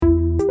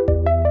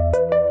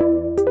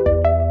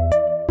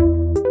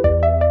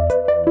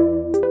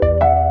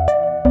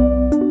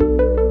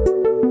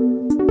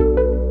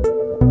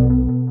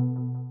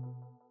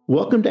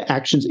Welcome to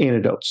Actions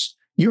Antidotes,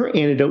 your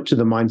antidote to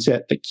the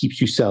mindset that keeps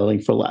you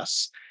settling for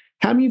less.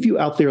 How many of you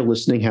out there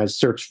listening has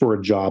searched for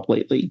a job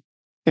lately?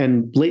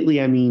 And lately,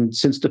 I mean,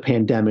 since the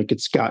pandemic,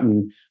 it's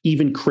gotten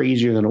even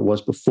crazier than it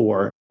was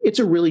before. It's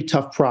a really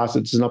tough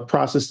process, and a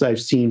process that I've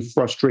seen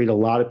frustrate a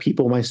lot of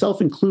people, myself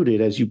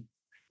included, as you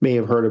may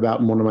have heard about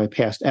in one of my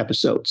past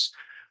episodes.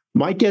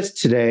 My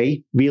guest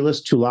today,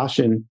 Vilas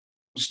Tulachan,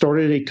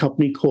 started a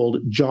company called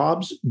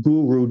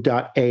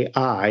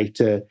JobsGuru.ai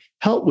to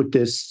help with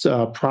this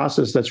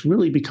process that's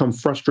really become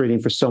frustrating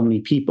for so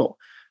many people.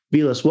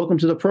 Vilas, welcome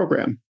to the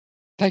program.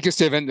 Thank you,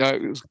 Stephen.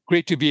 It's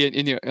great to be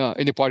in your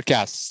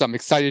podcast. So I'm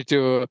excited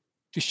to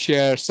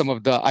share some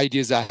of the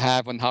ideas I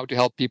have on how to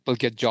help people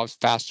get jobs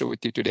faster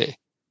with you today.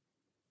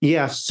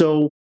 Yeah,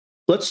 so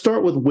let's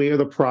start with where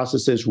the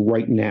process is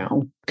right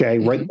now. Okay,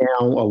 right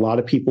now, a lot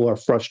of people are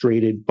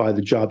frustrated by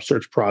the job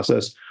search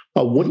process.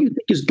 What do you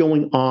think is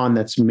going on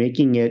that's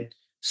making it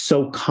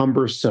so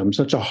cumbersome,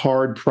 such a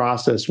hard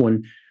process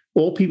when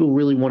all people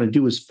really want to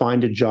do is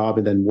find a job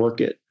and then work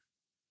it?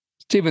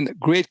 Stephen,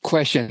 great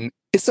question.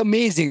 It's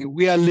amazing.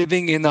 We are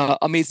living in an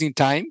amazing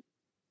time.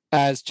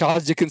 As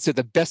Charles Dickens said,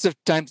 the best of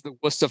times, the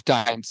worst of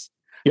times.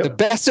 Yep. The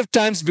best of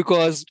times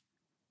because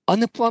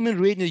unemployment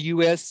rate in the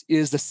US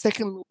is the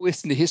second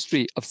lowest in the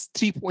history of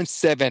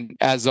 3.7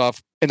 as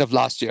of end of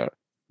last year.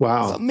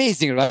 Wow. It's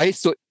amazing, right?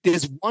 So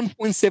there's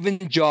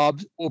 1.7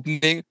 jobs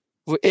opening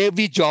for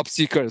every job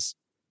seekers.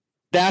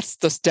 That's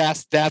the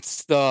stats,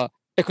 that's the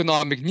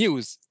economic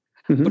news.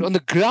 But on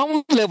the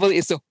ground level,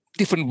 it's a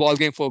different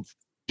ballgame for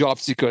job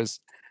seekers.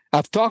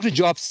 I've talked to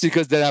job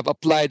seekers that have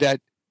applied at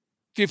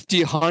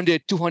 50,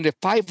 100, 200,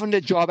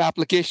 500 job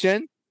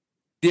application.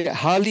 They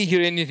hardly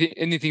hear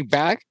anything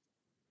back.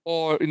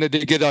 Or they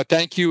get a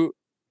thank you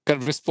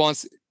kind of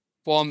response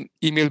form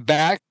email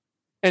back.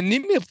 And they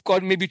may have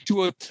got maybe 2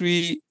 or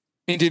 3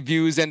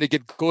 interviews and they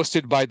get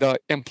ghosted by the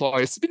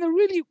employer. It's been a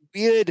really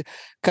weird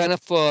kind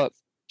of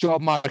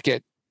job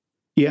market.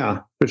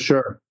 Yeah, for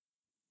sure.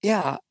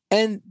 Yeah.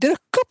 And there are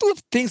a couple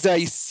of things that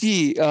I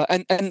see.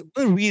 And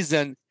one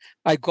reason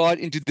I got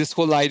into this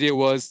whole idea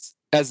was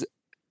as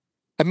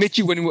I met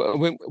you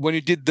when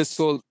you did this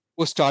whole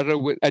starter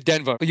at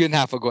Denver a year and a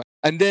half ago.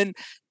 And then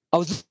I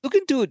was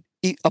looking to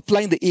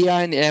applying the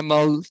AI and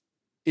ML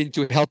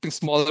into helping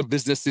smaller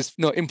businesses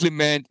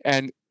implement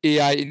and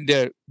AI in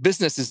their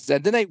businesses.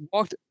 And then I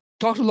talked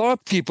to a lot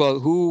of people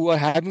who were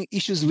having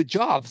issues with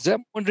jobs.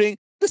 I'm wondering,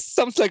 this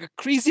sounds like a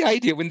crazy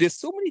idea when there's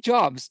so many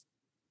jobs.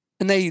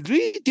 And I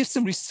really did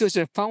some research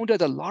and found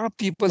out a lot of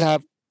people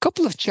have a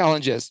couple of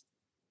challenges.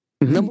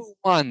 Number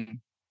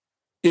one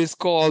is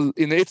called,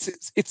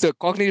 it's a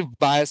cognitive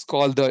bias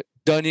called the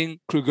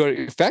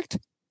Dunning-Kruger effect.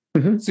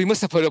 So you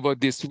must have heard about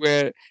this,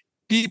 where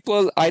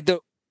people either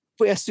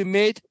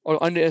overestimate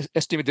or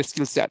underestimate their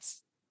skill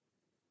sets.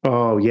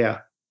 Oh, yeah.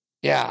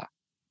 Yeah.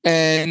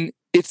 And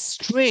it's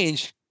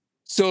strange.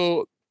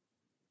 So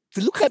if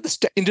you look at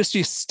the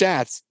industry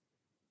stats,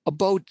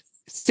 about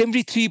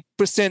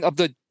 73% of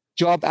the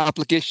job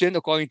application,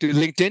 according to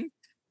LinkedIn,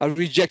 are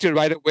rejected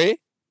right away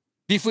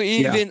before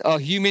even a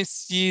human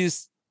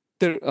sees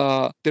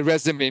the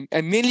resume.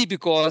 And mainly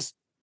because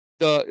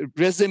the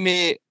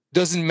resume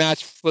doesn't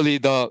match fully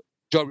the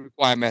job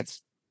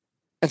requirements.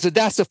 And so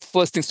that's the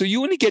first thing. So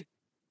you only get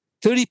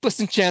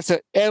 30% chance of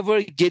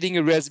ever getting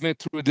a resume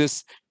through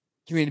this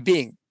human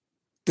being.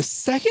 The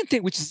second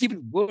thing, which is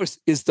even worse,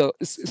 is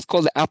it's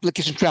called the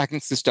application tracking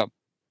system.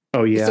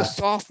 Oh, yeah. It's a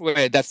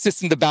software that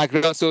sits in the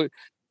background. So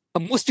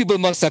most people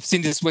must have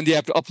seen this when they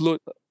have to upload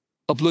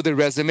their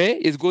resume.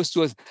 It goes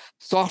to a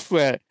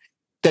software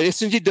that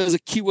essentially does a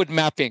keyword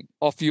mapping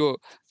of your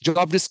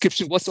job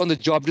description, what's on the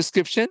job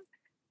description,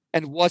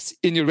 and what's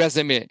in your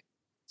resume.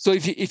 So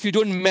if you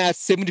don't match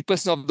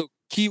 70% of the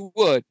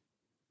keyword,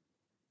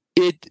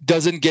 it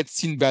doesn't get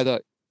seen by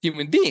the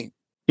human being.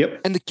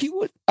 Yep. And the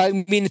keyword,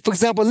 I mean, for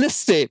example, let's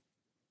say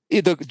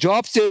if the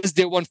job says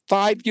they want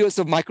 5 years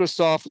of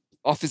Microsoft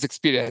Office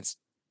experience,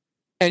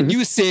 and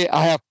you say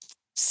I have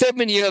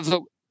 7 years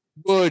of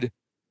Word,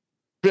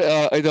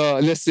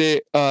 let's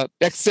say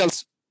Excel,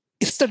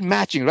 it's not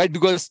matching, right?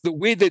 Because the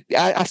way that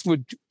I ask for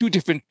 2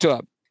 different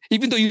terms,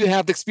 even though you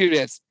have the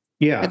experience.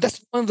 Yeah. And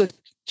that's one of the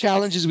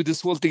challenges with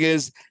this whole thing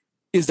is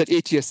that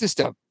ATS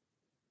system.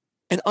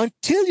 And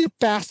until you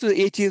pass through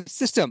the ATS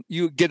system,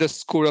 you get a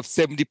score of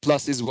 70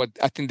 plus is what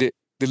I think they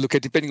look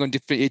at, depending on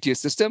different ATS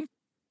system.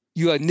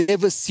 You are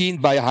never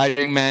seen by a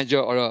hiring manager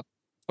or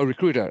a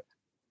recruiter,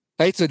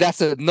 right? So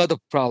that's another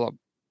problem.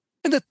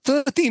 And the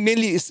third thing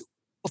mainly is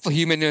for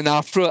human. And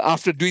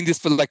after doing this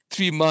for like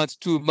 3 months,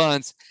 2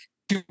 months,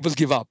 people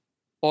give up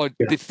or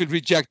they feel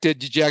rejected,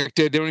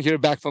 dejected. They don't hear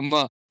back from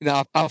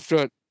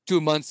after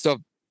 2 months of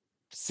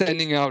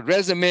sending out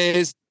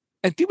resumes.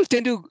 And people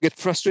tend to get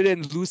frustrated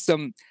and lose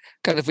some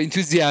kind of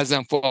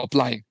enthusiasm for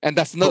applying. And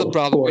that's another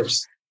problem.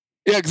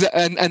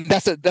 And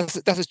that's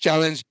a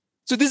challenge.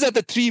 So these are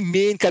the 3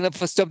 main kind of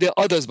stuff. There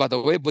are others, by the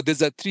way, but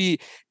these are 3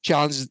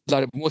 challenges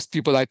that most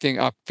people, I think,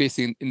 are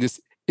facing in this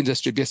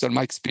industry based on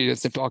my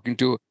experience and talking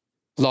to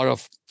a lot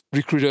of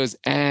recruiters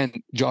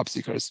and job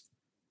seekers.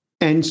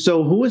 And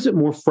so who is it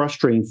more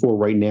frustrating for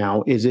right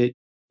now? Is it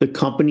the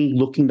company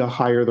looking to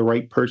hire the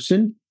right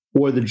person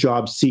or the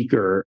job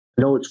seeker?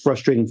 I know it's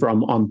frustrating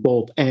from on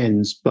both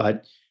ends,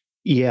 but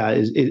yeah,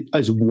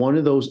 is one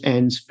of those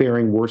ends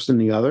faring worse than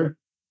the other?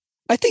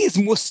 I think it's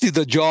mostly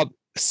the job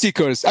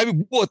seekers. I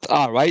mean, both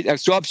are, right?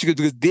 As job seekers,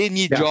 because they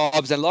need Yeah.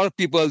 jobs. And a lot of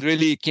people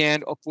really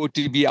can't afford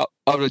to be out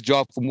of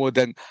job for more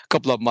than a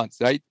couple of months,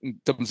 right? In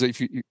terms of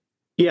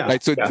Yeah.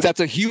 right? So Yeah. that's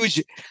a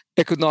huge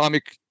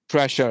economic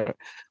pressure.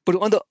 But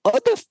on the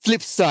other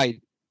flip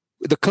side,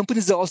 the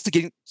companies are also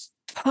getting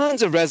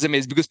tons of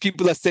resumes because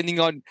people are sending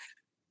on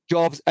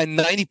jobs and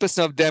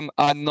 90% of them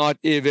are not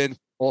even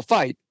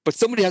qualified. But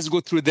somebody has to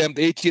go through them,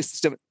 the ATS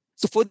system.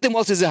 So for them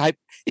also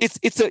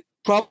it's a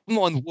problem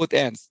on both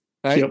ends,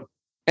 right? Yep.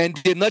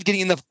 And they're not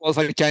getting enough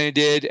qualified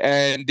candidate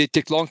and they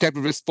take long time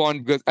to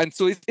respond and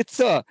so it's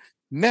a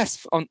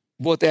mess on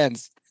both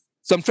ends.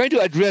 So I'm trying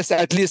to address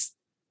at least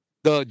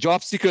the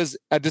job seekers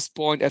at this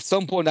point. At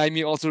some point, I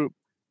may also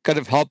kind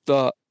of help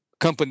the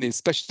companies,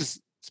 especially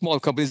small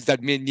companies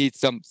that may need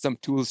some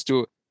tools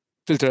to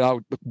filter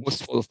out the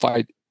most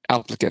qualified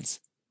applicants.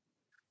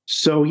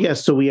 So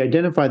so we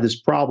identified this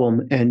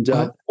problem, and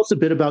tell us a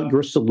bit about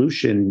your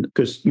solution,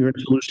 because your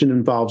solution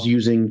involves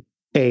using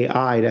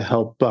AI to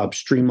help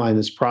streamline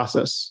this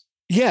process.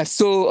 Yeah.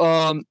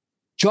 So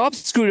Job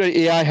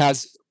Security AI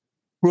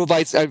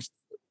provides. I've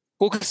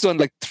focused on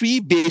like three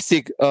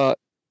basic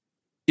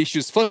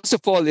issues. First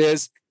of all,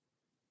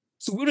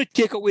 so we're going to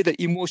take away the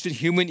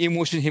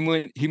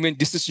human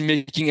decision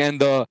making,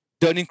 and the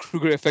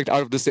Dunning-Kruger effect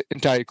out of this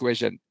entire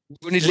equation.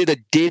 We're going to let the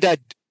data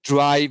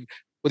drive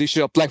whether you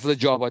should apply for the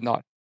job or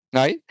not,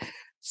 right?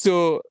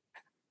 So,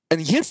 and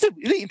here's the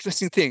really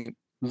interesting thing.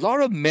 A lot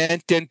of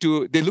men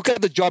they look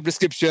at the job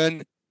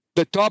description,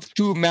 the top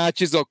two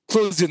matches are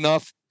close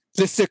enough.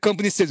 Let's say a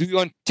company says we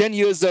want 10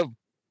 years of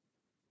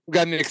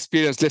programming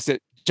experience, let's say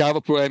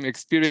Java programming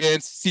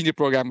experience, senior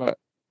programmer.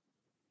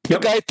 The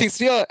guy thinks,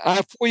 yeah, I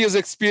have 4 years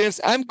experience.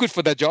 I'm good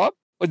for that job.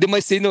 But they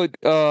might say, no,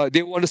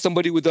 they want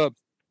somebody with a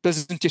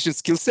presentation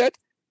skill set,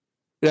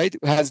 right?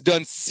 Who has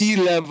done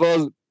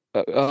C-level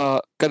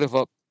kind of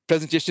a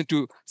presentation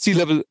to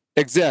C-level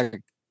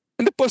exec.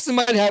 And the person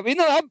might have,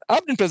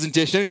 I've done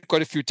presentation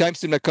quite a few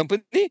times in my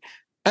company.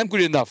 I'm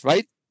good enough,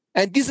 right?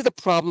 And these are the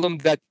problem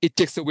that it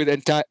takes away the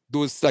entire,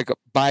 those like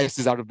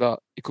biases out of the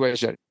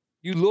equation.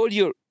 You load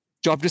your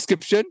job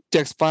description,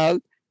 text file,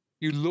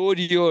 you load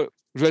your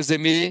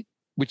resume,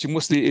 which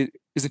mostly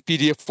is in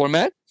PDF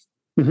format.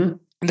 Mm-hmm.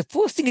 And the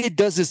first thing it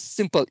does is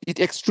simple. It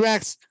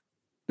extracts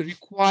the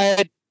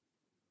required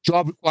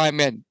job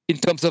requirement in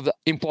terms of the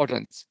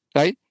importance,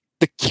 right?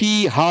 The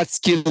key hard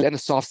skill and the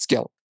soft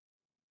skill.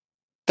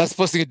 That's the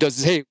first thing it does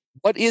is, hey,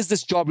 what is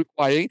this job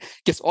requiring?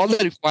 Gets all the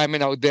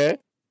requirement out there.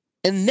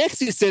 And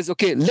next it says,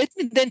 okay, let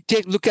me then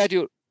take a look at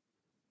your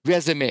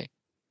resume.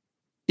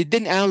 It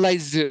then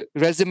analyzes the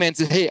resume and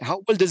says, hey,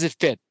 how well does it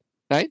fit,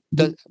 right?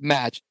 Does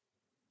match.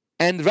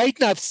 And right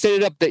now I've set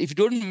it up that if you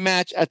don't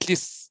match, at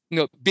least,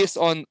 based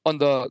on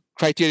the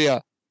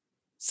criteria,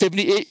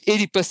 70,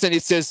 80%,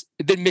 it says,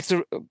 it then makes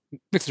a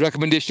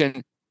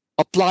recommendation,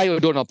 apply or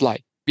don't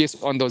apply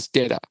based on those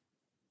data,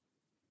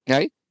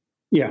 right?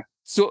 Yeah.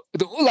 So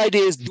the whole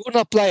idea is don't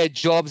apply at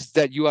jobs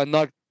that you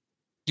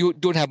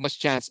don't have much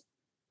chance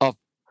of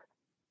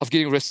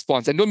getting a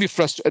response, and don't be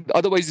frustrated.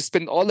 Otherwise you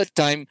spend all the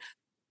time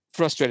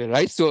frustrated,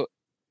 right? So,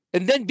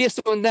 and then based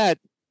on that,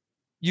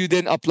 you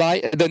then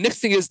apply. The next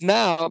thing is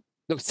now,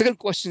 the second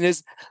question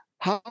is,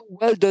 how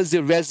well does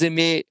the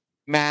resume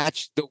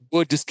match the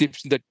word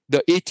description,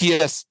 the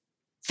ATS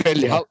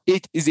friendly? Yeah. How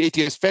it is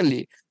ATS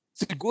friendly?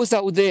 So it goes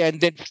out there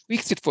and then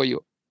tweaks it for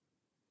you,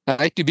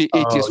 right, to be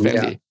ATS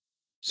friendly. Yeah.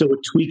 So it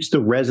tweaks the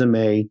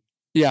resume.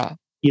 Yeah.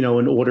 In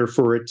order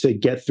for it to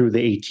get through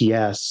the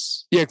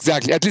ATS. Yeah,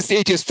 exactly. At least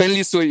ATS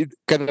friendly. So it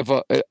kind of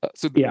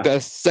the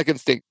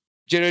second thing,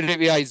 generative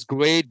AI is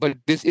great, but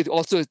it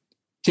also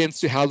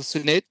tends to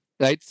hallucinate,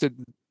 right? So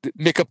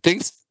make up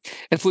things.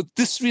 And for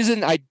this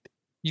reason,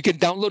 you can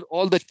download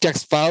all the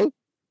text file,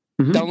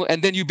 download,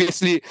 and then you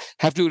basically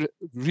have to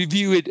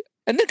review it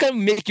and then kind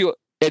of make your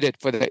edit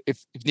for that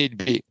if need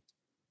be.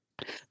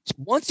 So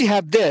once you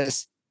have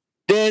this,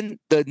 then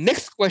the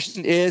next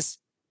question is,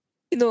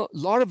 a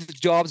lot of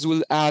jobs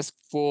will ask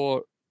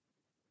for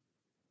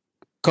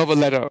cover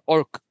letter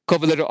or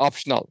cover letter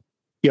optional.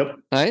 Yep.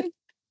 Right?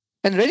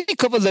 And writing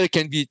cover letter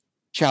can be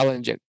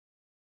challenging.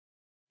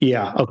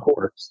 Yeah, of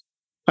course.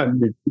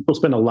 People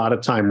spend a lot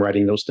of time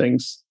writing those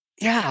things.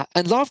 Yeah.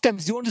 And a lot of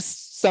times you want to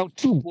sound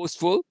too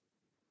boastful,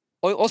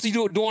 or also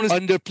you don't want to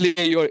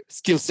underplay your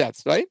skill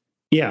sets, right?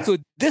 Yeah. So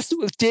this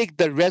will take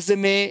the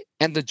resume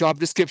and the job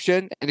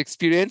description and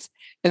experience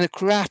and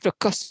craft a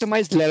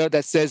customized letter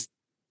that says,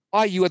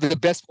 why you are the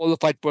best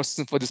qualified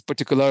person for this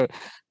particular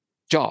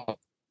job.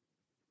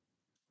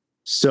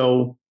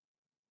 So,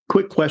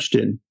 quick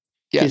question.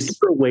 Yes. Is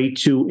there a way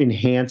to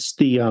enhance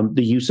the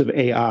use of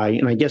AI?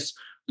 And I guess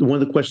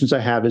one of the questions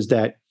I have is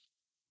that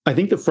I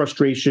think the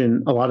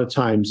frustration a lot of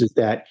times is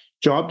that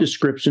job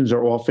descriptions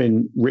are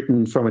often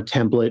written from a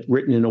template,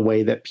 written in a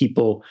way that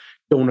people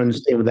don't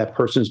understand what that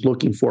person is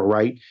looking for,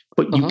 right?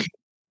 But you can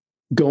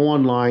go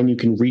online, you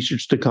can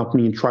research the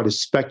company and try to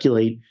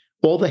speculate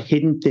all the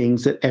hidden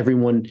things that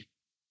everyone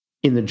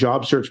in the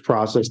job search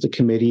process, the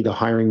committee, the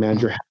hiring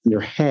manager has in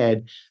their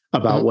head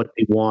about what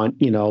they want.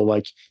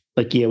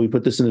 Yeah, we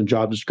put this in the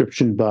job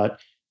description, but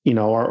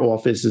our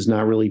office is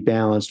not really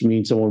balanced. We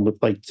need someone with,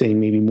 like, say,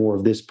 maybe more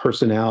of this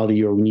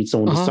personality, or we need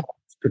someone to solve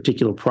this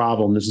particular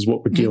problem. This is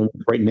what we're dealing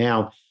with right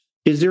now.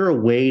 Is there a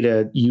way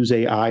to use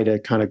AI to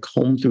kind of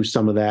comb through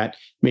some of that,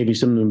 maybe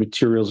some of the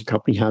materials the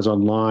company has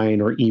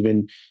online, or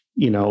even,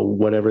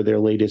 whatever their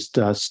latest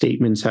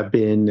statements have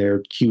been,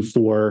 their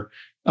Q4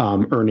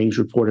 earnings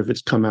report, if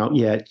it's come out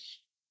yet,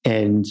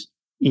 and,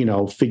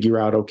 figure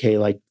out, okay,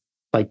 like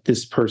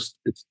this person,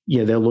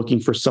 they're looking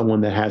for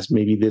someone that has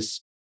maybe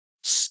this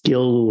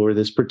skill or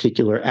this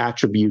particular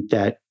attribute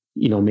that,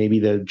 maybe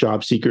the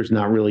job seeker is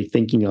not really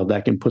thinking of,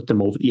 that can put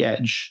them over the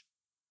edge?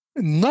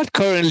 Not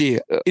currently.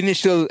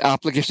 Initial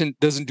application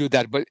doesn't do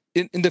that. But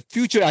in the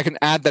future, I can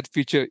add that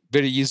feature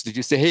very easily.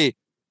 You say, hey,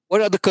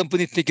 what are the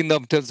companies thinking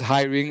of in terms of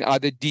hiring? Are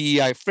they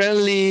DEI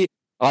friendly?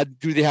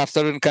 Do they have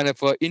certain kind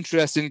of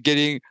interest in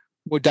getting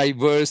more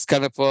diverse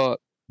kind of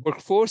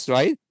workforce,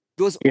 right?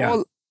 Those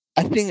all,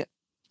 I think,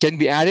 can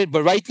be added.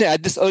 But right now,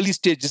 at this early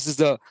stage, this is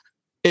the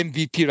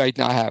MVP right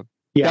now I have.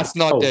 That's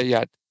not there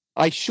yet.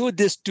 I showed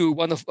this to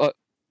one of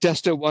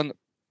tester. One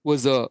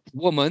was a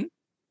woman.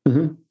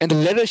 And the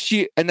letter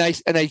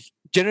I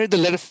generated the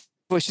letter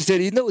for. She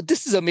said,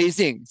 this is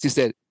amazing. She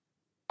said,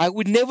 I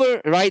would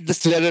never write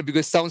this letter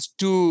because it sounds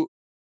too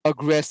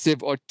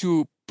aggressive or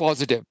too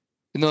positive.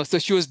 So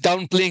she was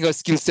downplaying her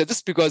skill set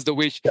just because the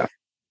way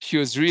she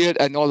was reared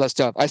and all that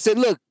stuff. I said,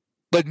 look,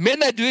 but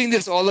men are doing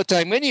this all the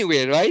time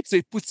anyway, right? So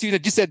it puts you in a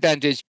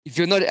disadvantage if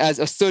you're not as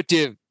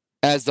assertive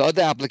as the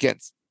other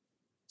applicants.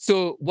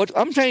 So what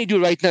I'm trying to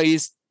do right now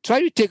is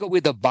try to take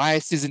away the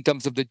biases in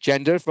terms of the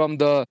gender from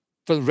the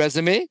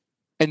resume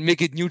and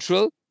make it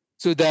neutral,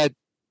 so that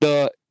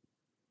the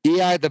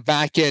AI, the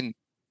backend,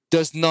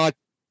 does not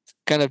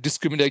kind of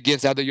discriminate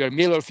against either you're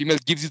male or female,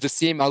 gives you the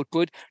same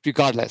output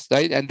regardless,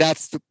 right? And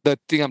that's the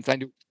thing I'm trying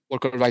to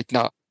work on right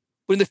now.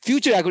 But in the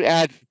future, I could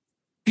add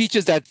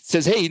features that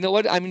says, hey, you know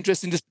what? I'm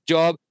interested in this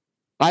job.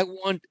 I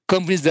want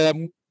companies that are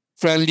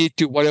friendly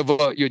to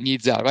whatever your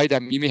needs are, right? I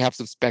mean, you may have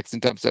some specs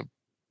in terms of,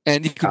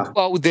 and you could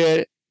go out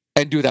there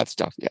and do that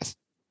stuff. Yes.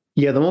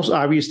 Yeah, the most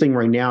obvious thing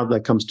right now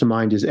that comes to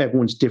mind is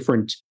everyone's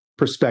different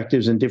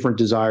perspectives and different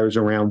desires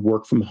around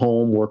work from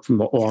home, work from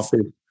the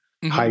office,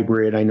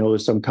 hybrid. I know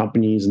there's some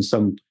companies and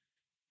some,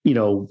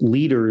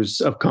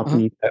 leaders of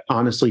companies that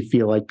honestly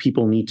feel like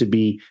people need to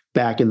be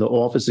back in the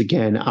office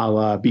again, a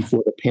la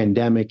before the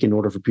pandemic, in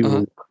order for people to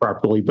work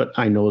properly. But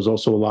I know there's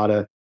also a lot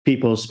of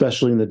people,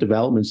 especially in the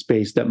development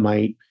space, that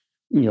might,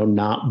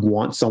 not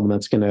want someone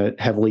that's going to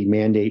heavily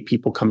mandate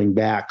people coming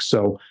back.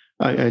 So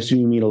I assume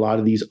you mean a lot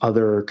of these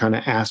other kind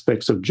of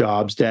aspects of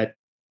jobs that,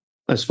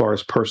 as far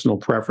as personal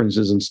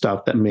preferences and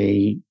stuff, that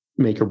may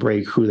make or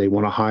break who they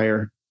want to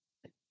hire.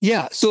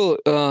 Yeah. So,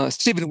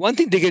 Stephen, one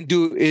thing they can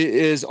do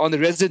is on the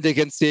resume, they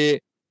can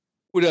say,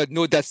 put a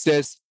note that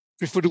says,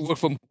 prefer to work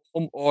from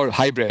home or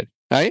hybrid,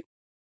 right?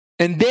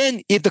 And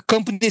then if the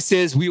company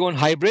says we want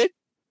hybrid,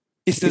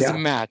 it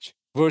doesn't match.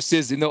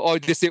 Versus, or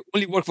they say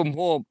only work from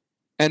home,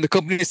 and the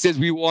company says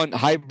we want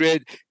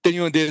hybrid,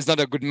 then, there's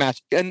not a good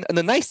match. And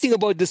the nice thing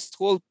about this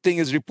whole thing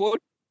is report,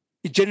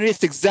 it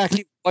generates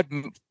exactly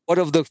what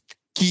of the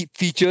key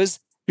features,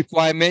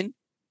 requirement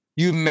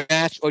you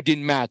match or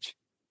didn't match,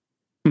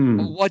 or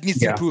what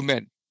needs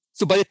improvement.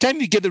 So by the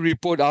time you get the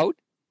report out,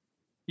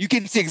 you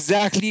can see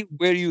exactly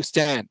where you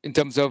stand in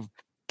terms of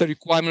the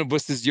requirement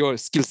versus your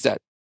skill set.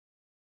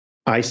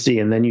 I see.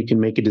 And then you can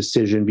make a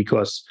decision,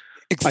 because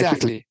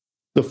exactly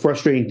the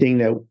frustrating thing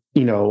that, a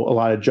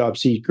lot of job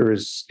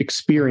seekers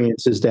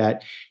experience is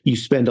that you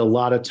spend a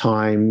lot of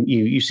time,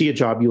 you see a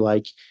job you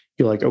like,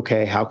 you're like,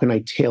 okay, how can I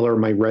tailor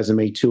my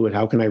resume to it?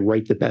 How can I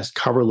write the best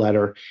cover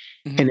letter?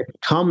 And it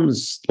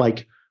becomes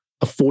like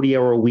a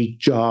 40-hour a week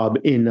job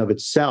in of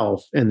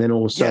itself. And then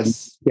all of a sudden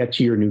you get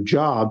to your new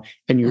job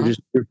and you're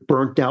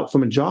burnt out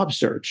from a job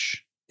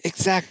search.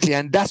 Exactly.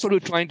 And that's what we're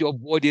trying to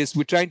avoid. Is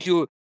we're trying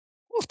to,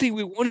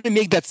 we want to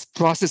make that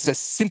process as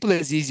simple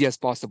as easy as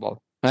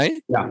possible,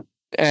 right? Yeah.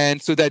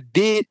 And so that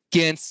they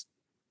can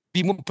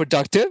be more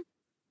productive.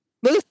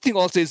 Another thing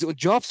also is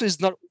job search is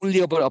not only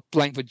about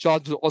applying for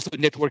jobs, but also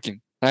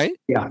networking, right?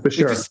 Yeah, for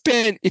sure.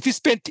 If you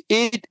spend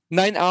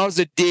 8-9 hours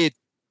a day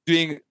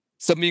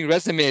submitting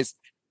resumes,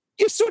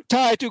 you're so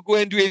tired to go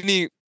and do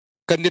any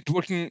kind of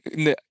networking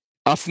in the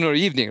afternoon or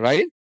evening,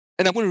 right?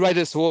 And I'm going to write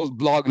this whole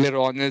blog later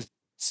on. And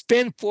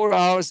spend 4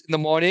 hours in the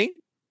morning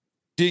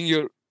doing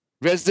your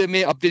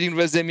resume, updating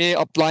resume,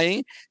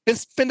 applying, then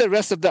spend the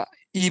rest of the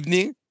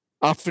evening,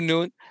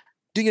 afternoon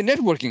doing your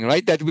networking,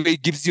 right? That way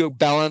it gives you a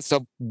balance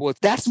of both.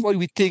 That's why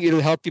we think it'll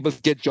help people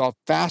get jobs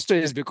faster,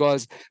 is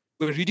because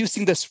we're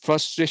reducing the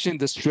frustration,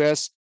 the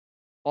stress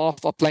of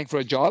applying for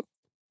a job,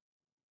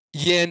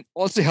 and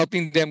also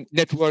helping them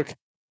network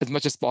as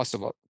much as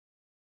possible.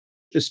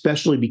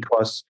 Especially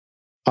because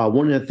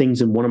one of the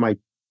things in one of my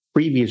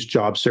previous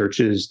job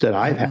searches that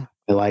I've had in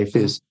my life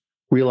is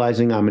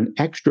realizing I'm an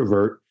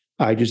extrovert.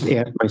 I just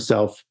ask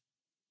myself,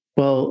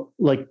 well,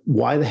 like,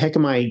 why the heck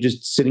am I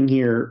just sitting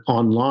here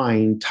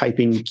online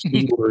typing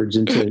keywords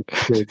into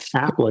the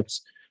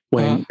applets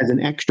when, as an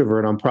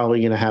extrovert, I'm probably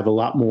going to have a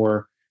lot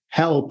more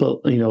help,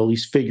 at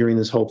least figuring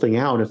this whole thing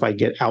out if I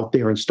get out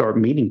there and start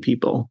meeting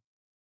people.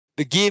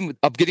 The game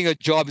of getting a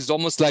job is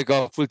almost like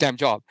a full-time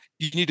job.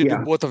 You need to do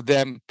both of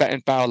them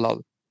in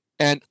parallel.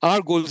 And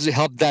our goal is to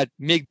help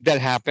make that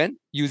happen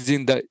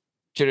using the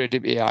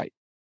generative AI.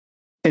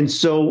 And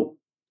so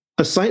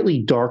a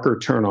slightly darker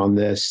turn on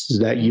this is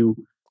that you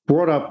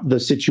brought up the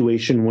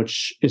situation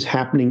which is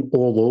happening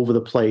all over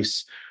the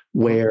place,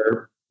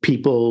 where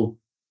people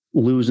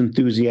lose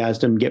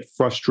enthusiasm, get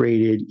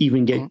frustrated,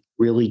 even get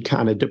really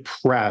kind of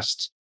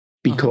depressed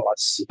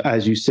because,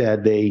 as you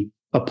said, they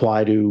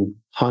apply to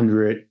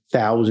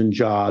 100,000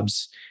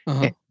 jobs.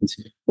 And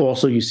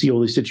also you see all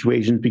these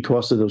situations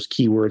because of those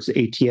keywords,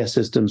 the ATS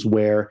systems,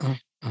 where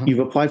you've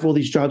applied for all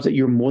these jobs that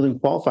you're more than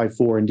qualified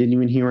for and didn't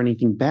even hear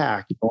anything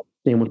back. You don't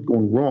understand what's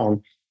going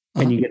wrong.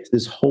 And you get to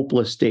this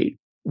hopeless state.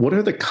 What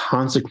are the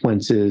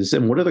consequences,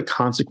 and what are the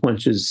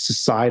consequences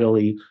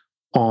societally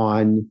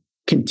on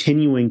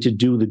continuing to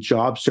do the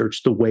job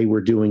search the way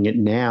we're doing it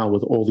now,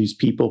 with all these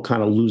people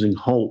kind of losing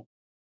hope?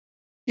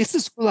 It's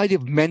this whole idea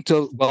of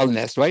mental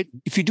wellness, right?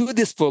 If you do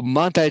this for a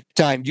month at a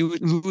time, you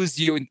lose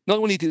your not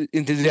only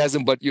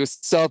enthusiasm, but your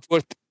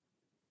self-worth.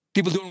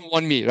 People don't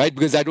want me, right?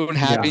 Because I don't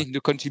have anything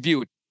to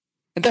contribute.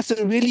 And that's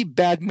a really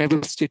bad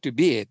mental state to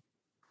be in,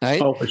 right?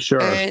 Oh, for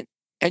sure.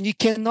 And you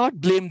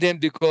cannot blame them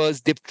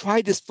because they've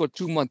tried this for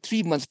 2 months,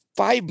 3 months,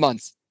 5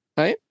 months,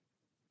 right?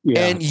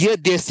 Yeah. And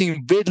yet they're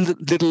seeing very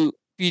little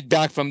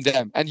feedback from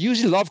them. And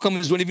usually a lot of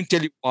companies don't even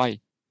tell you why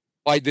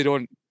they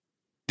didn't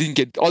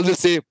get. All they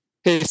say,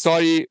 hey,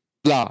 sorry,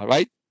 blah,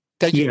 right?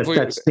 Thank you for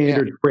that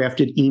standard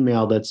crafted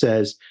email that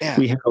says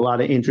we have a lot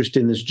of interest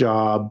in this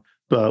job,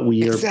 but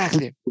we are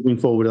moving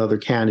forward with other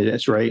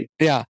candidates, right?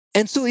 Yeah.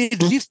 And so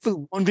it leaves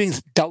people wondering,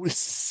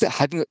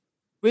 having a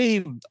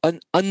very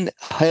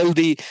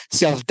unhealthy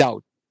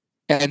self-doubt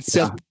and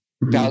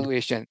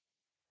self-evaluation.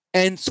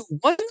 And so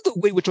one of the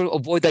ways we're trying to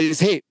avoid that is,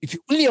 hey, if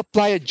you only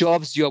apply at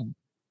jobs you're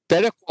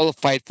better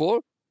qualified for,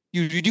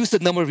 you reduce the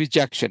number of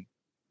rejection.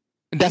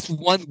 And that's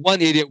one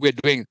area we're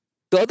doing.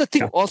 The other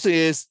thing also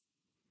is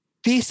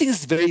pacing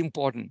is very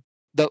important.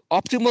 The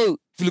optimal,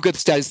 if you look at the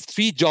stats, is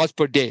 3 jobs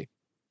per day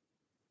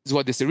is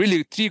what they say.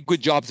 Really 3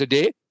 good jobs a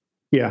day.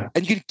 Yeah.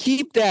 And you can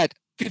keep that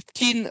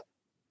 15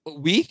 a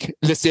week,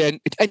 let's say,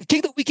 and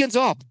take the weekends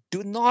off.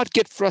 Do not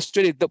get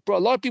frustrated. A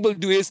lot of people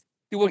do is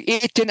they work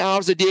 8-10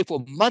 hours a day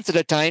for months at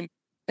a time,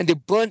 and they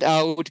burnt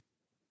out,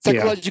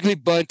 psychologically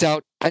burnt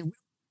out. And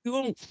we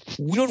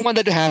don't want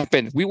that to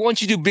happen. We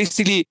want you to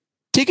basically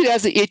take it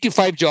as an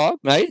 8-to-5 job,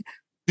 right?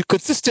 You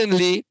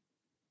consistently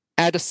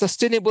at a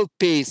sustainable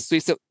pace.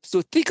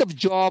 So think of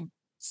job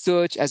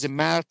search as a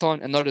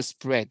marathon and not a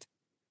sprint,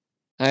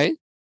 right?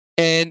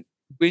 And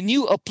when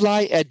you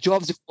apply at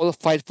jobs you're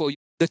qualified for,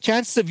 the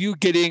chances of you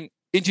getting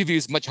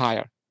interviews much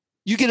higher.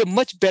 You get a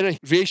much better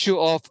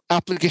ratio of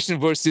application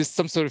versus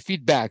some sort of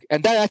feedback.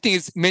 And that, I think,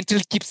 is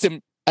mentally keeps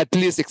them at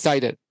least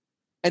excited.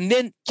 And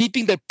then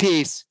keeping that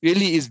pace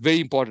really is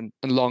very important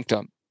in the long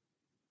term.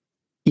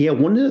 Yeah,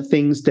 one of the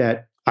things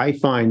that I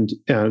find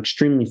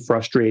extremely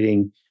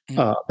frustrating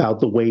about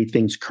the way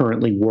things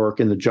currently work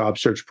in the job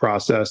search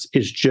process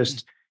is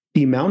just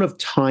the amount of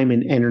time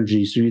and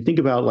energy. So you think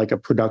about like a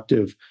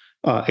productive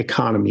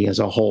economy as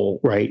a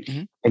whole, right?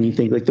 And you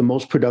think like the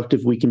most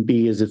productive we can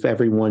be is if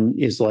everyone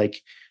is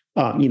like,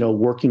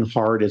 working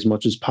hard as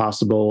much as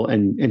possible,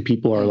 and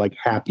people are like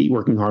happy,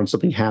 working hard on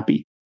something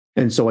happy.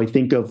 And so I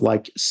think of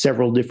like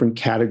several different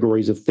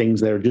categories of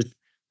things that are just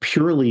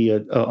purely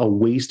a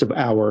waste of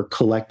our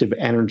collective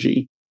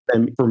energy.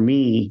 And for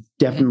me,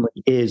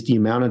 definitely is the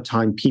amount of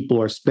time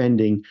people are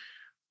spending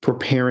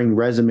preparing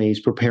resumes,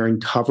 preparing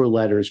cover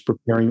letters,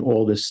 preparing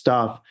all this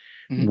stuff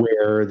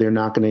where they're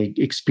not going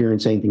to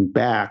experience anything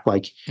back.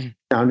 Like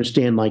I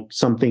understand like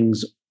some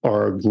things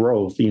are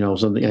growth,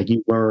 something like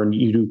you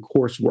do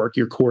coursework.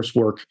 Your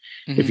coursework,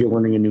 if you're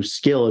learning a new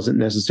skill, isn't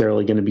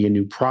necessarily going to be a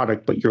new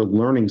product, but you're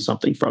learning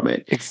something from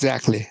it.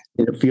 Exactly.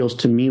 And it feels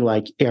to me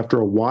like after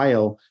a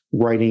while,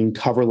 writing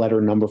cover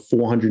letter number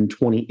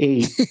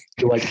 428,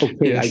 you're like,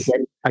 okay,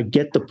 I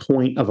get the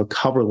point of a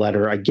cover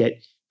letter. I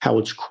get how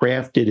it's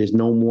crafted. Is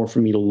no more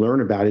for me to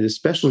learn about it,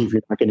 especially if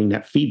you're not getting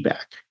that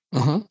feedback.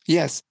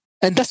 Yes.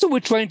 And that's what we're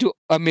trying to,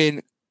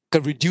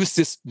 reduce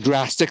this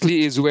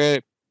drastically, is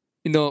where,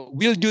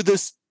 we'll do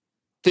this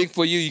thing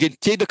for you. You can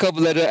take the cover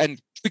letter and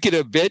tweak it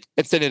a bit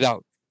and send it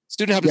out.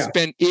 So you don't have to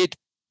spend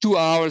 2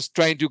 hours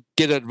trying to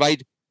get a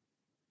right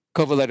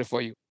cover letter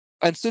for you.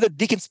 And so that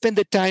they can spend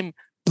the time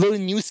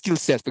learning new skill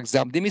sets, for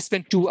example. They may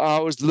spend 2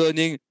 hours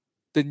learning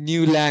the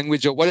new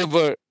language or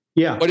whatever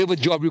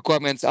job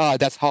requirements are.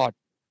 That's hard.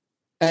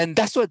 And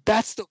that's the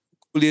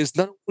goal is,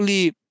 not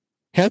only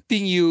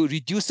helping you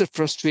reduce the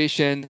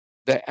frustration,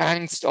 the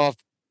angst of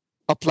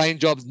applying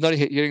jobs, not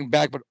hearing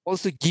back, but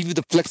also give you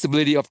the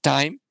flexibility of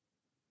time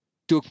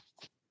to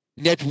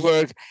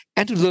network,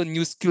 and to learn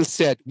new skill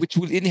set, which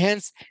will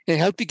enhance and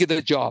help you get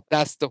a job.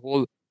 That's the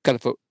whole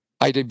kind of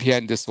idea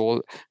behind this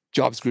whole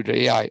jobs creator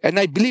AI. And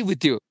I believe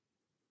with you,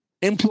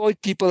 employed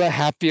people are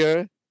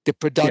happier, they're Yeah.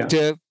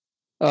 productive,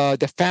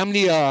 the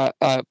family are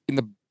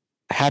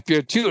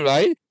happier too,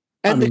 right?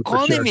 I And the mean, for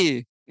sure.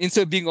 economy,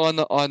 instead of being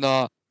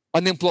on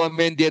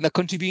unemployment, they're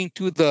contributing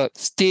to the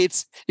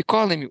state's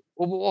economy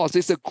overall. So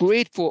it's a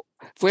great for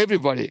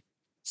everybody.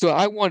 So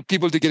I want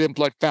people to get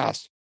employed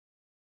fast.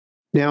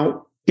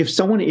 Now, if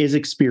someone is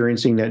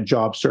experiencing that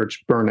job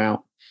search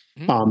burnout,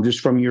 just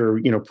from your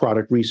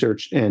product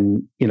research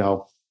and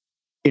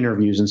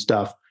interviews and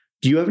stuff,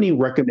 do you have any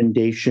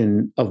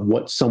recommendation of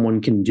what someone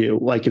can do?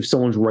 Like if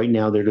someone's right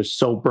now, they're just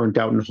so burnt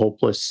out and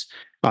hopeless,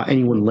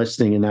 anyone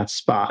listening in that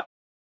spot?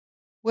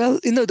 Well,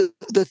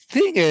 the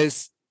thing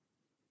is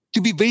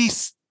to be very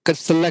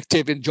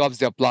selective in jobs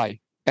they apply.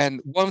 And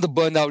one of the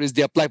burnout is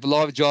they apply for a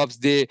lot of jobs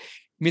they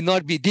may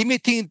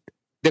think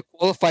they're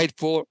qualified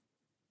for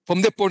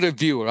from their point of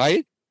view,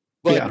 right?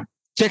 But Yeah.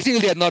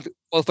 technically they're not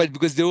qualified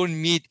because they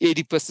don't meet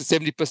 80%,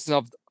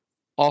 70%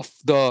 of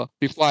the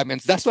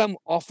requirements. That's why I'm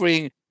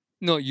offering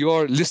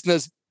your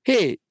listeners,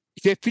 hey,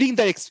 if you're feeling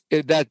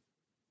that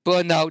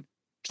burnout,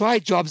 try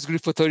Jobs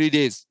Grid for 30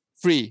 days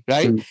free,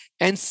 right? Mm.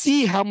 And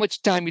see how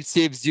much time it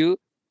saves you.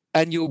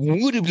 And your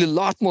mood will be a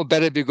lot more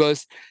better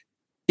because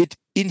it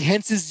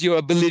enhances your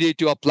ability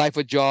to apply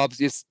for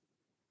jobs. It's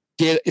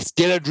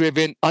data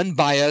driven,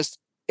 unbiased,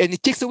 and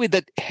it takes away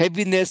that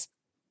heaviness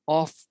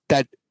of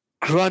that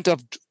grunt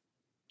of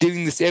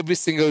doing this every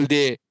single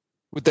day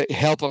with the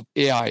help of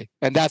AI.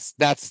 And that's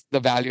the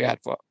value add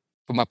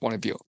from my point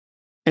of view.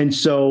 And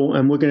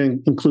we're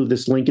going to include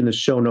this link in the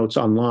show notes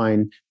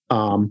online.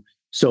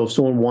 So if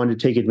someone wanted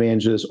to take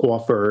advantage of this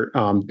offer,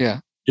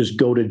 just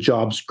go to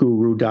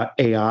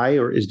jobsguru.ai,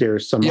 or is there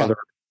some other?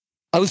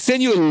 I will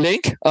send you a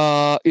link,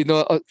 a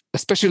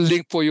special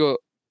link for your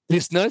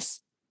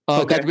listeners.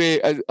 Okay. That way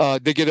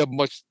they get a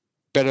much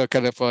better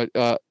kind of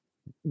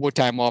more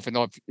time off and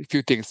a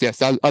few things.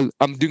 Yes,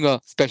 I'm doing a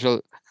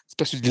special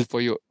deal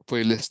for your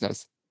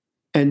listeners.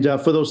 And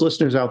for those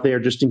listeners out there,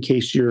 just in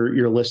case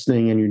you're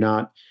listening and you're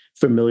not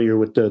familiar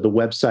with the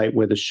website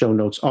where the show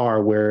notes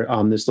are, where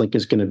this link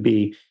is going to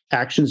be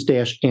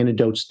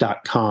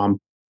actions-antidotes.com.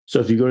 So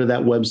if you go to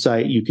that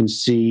website, you can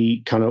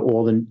see kind of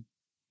all the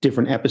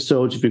different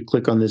episodes. If you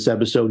click on this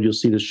episode, you'll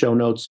see the show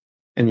notes,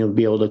 and you'll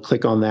be able to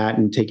click on that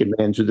and take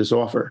advantage of this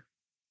offer.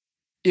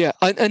 Yeah,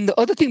 and the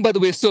other thing, by the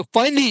way, so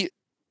finally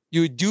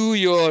you do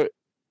your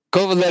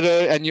cover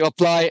letter and you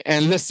apply,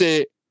 and let's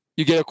say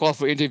you get a call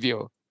for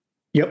interview.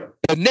 Yep.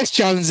 The next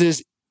challenge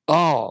is,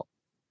 what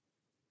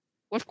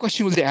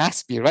question will they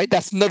ask me, right?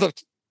 That's another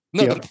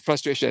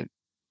frustration.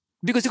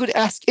 Because you could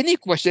ask any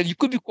question. You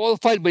could be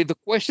qualified, but if the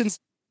questions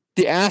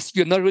they ask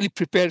you're not really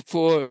prepared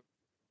for,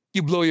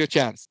 you blow your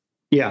chance.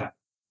 Yeah.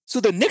 So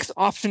the next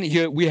option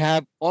here we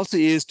have also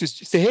is to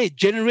say, hey,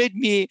 generate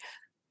me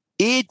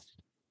 8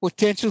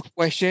 potential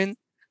questions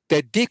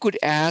that they could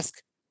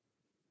ask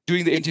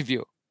during the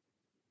interview.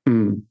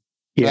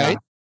 Yeah. Right?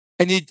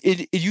 And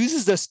it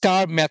uses the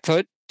STAR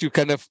method to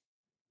kind of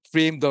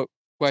frame the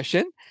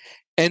question.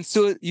 And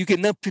so you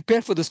can now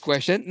prepare for this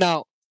question.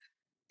 Now,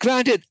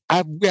 granted,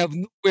 we have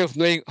no way of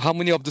knowing how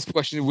many of these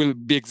questions will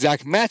be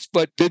exact match,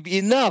 but there'll be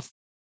enough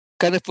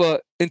kind of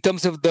in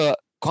terms of the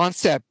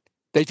concept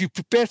that if you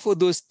prepare for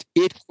those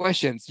 8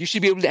 questions, you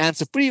should be able to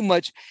answer pretty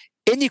much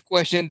any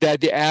question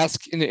that they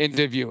ask in the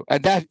interview.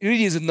 And that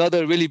really is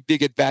another really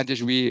big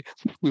advantage we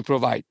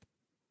provide.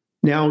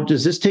 Now,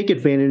 does this take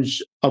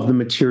advantage of the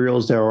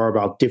materials there are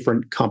about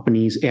different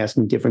companies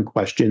asking different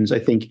questions? I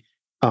think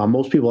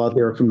most people out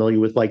there are familiar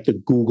with like the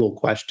Google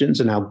questions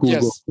and how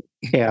Google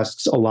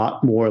asks a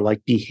lot more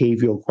like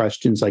behavioral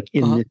questions, like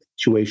in this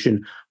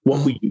situation,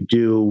 what would you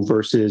do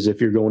versus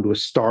if you're going to a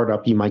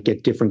startup, you might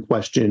get different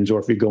questions, or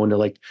if you're going to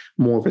like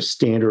more of a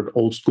standard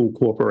old school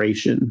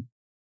corporation.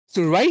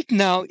 So right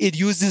now it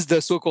uses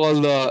the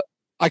so-called,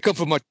 I come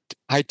from a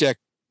high tech,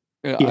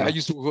 I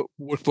used to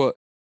work for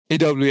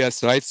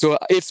AWS, right? So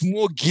it's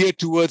more geared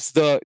towards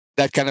that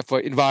kind of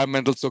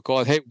environmental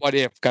so-called, hey, what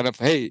if kind of,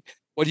 hey,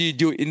 what do you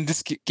do in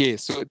this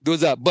case? So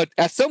those are, but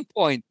at some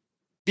point,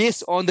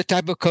 based on the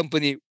type of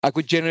company, I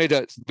could generate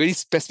a very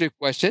specific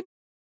question.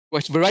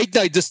 But right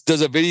now, it just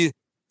does a very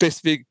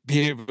specific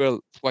behavioral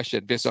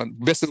question based on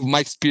my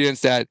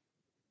experience at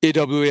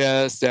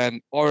AWS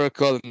and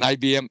Oracle and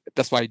IBM.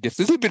 That's why it's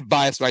a little bit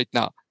biased right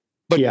now.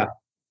 But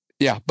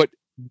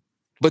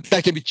but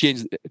that can be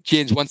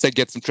changed once I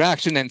get some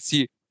traction and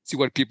see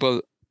what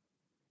people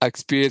are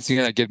experiencing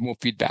and I get more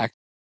feedback.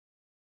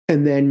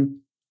 And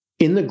then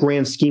in the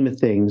grand scheme of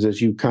things, as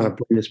you kind of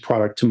bring this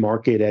product to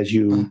market, as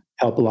you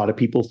help a lot of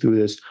people through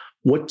this,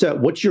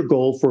 what's your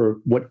goal for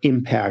what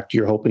impact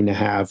you're hoping to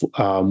have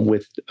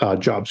with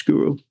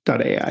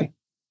jobsguru.ai?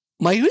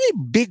 My really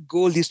big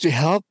goal is to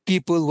help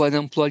people who are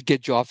unemployed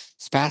get jobs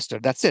faster.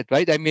 That's it,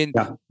 right? I mean,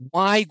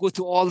 why go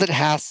through all that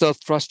hassle,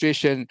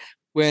 frustration,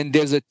 when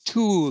there's a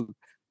tool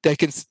that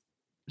can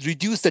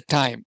reduce the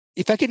time?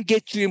 If I can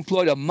get you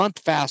employed a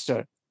month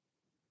faster,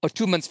 or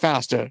 2 months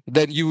faster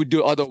than you would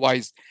do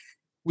otherwise,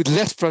 with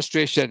less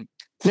frustration,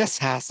 less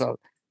hassle.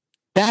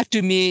 That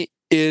to me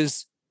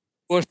is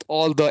worth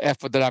all the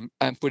effort that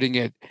I'm putting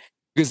in.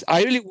 Because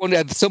I really want to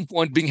at some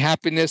point bring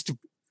happiness to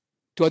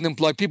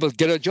unemployed people,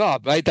 get a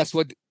job, right? That's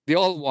what they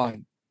all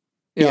want.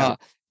 Yeah.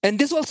 And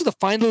this also the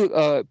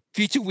final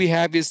feature we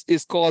have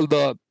is called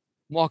the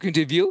mock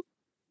interview.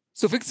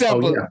 So for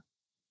example,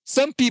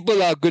 some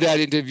people are good at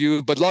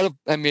interview, but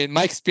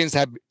my experience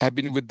have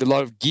been with a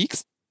lot of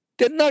geeks.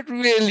 They're not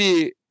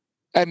really,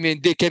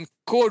 they can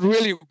code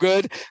really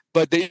good,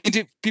 but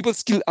people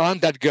still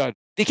aren't that good.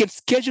 They can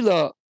schedule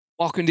a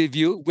mock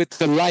interview with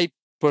the live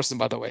person,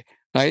 by the way,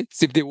 right?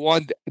 So if they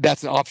want,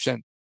 that's an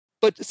option.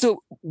 But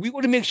so we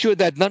want to make sure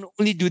that not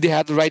only do they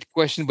have the right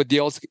question, but they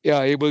also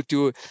are able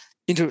to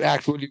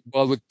interact really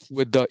well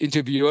with the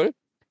interviewer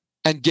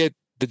and get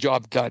the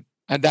job done.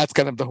 And that's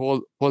kind of the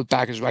whole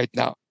package right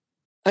now.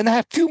 And I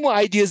have a few more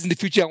ideas in the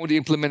future I want to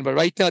implement, but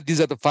right now,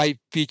 these are the 5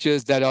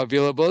 features that are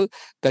available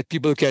that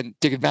people can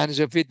take advantage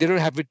of it. They don't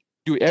have to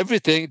do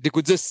everything. They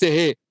could just say,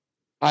 hey,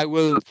 I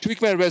will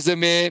tweak my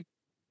resume.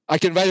 I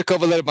can write a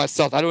cover letter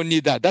myself. I don't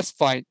need that. That's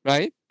fine,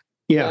 right?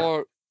 Yeah.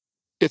 Or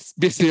it's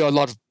basically a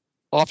lot of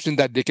options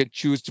that they can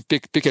choose to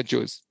pick and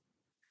choose.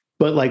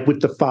 But like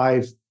with the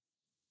 5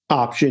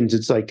 options,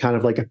 it's like kind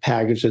of like a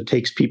package that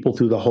takes people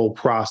through the whole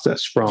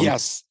process from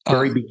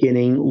very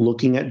beginning,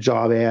 looking at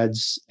job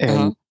ads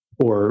and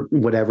or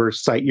whatever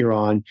site you're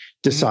on,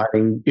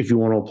 deciding if you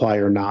want to apply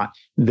or not,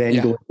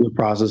 then going through the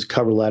process,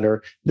 cover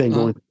letter, then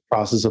going through the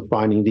process of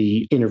finding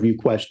the interview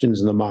questions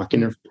and the mock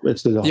interview.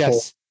 It's the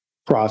whole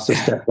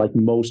process that like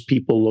most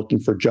people looking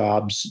for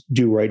jobs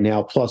do right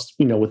now. Plus,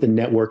 with the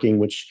networking,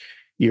 which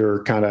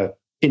you're kind of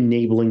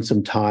enabling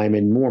some time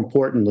and more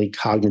importantly,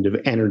 cognitive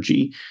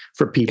energy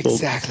for people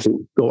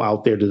to go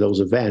out there to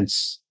those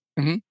events.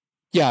 Mm-hmm.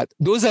 Yeah,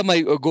 those are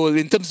my goal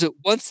in terms of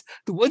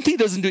the one thing it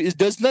doesn't do is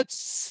does not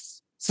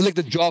select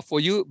the job for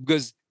you,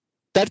 because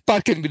that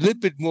part can be a little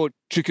bit more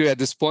trickier at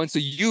this point. So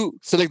you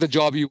select the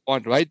job you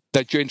want, right?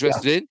 That you're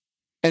interested in.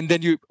 And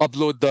then you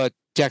upload the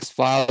text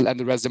file and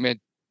the resume.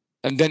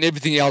 And then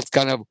everything else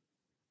kind of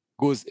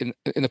goes in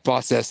the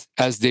process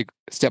as they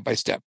step by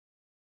step.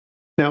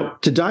 Now,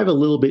 to dive a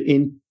little bit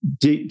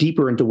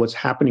deeper into what's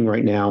happening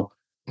right now,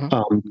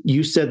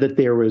 you said that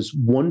there was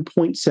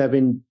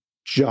 1.7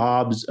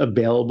 jobs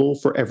available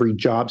for every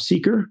job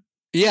seeker.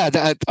 Yeah,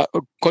 that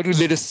according to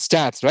the latest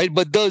stats, right?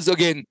 But those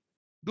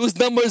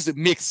numbers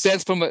make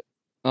sense from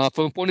a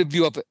point of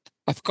view of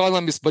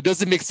economists, but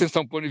doesn't make sense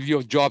from a point of view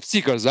of job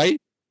seekers,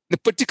 right? The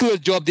particular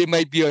job, there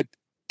might be a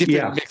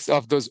different mix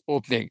of those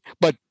opening.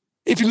 But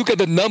if you look at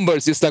the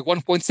numbers, it's like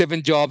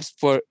 1.7 jobs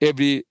for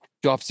every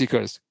job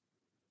seekers.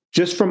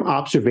 Just from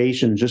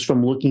observation, just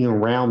from looking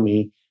around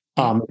me,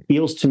 it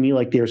feels to me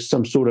like there's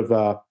some sort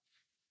of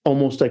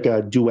almost like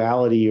a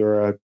duality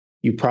or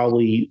you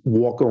probably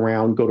walk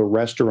around, go to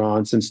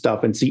restaurants and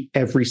stuff and see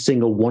every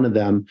single one of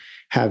them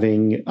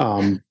having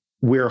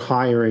we're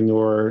hiring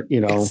or,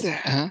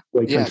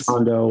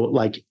 condo,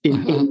 like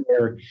in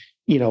their,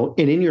 and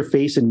in your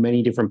face in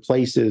many different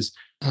places.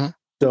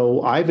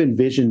 So I've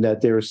envisioned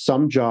that there are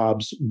some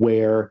jobs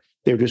where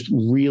they're just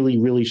really,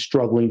 really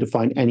struggling to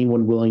find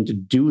anyone willing to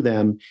do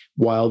them,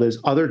 while there's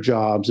other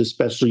jobs,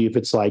 especially if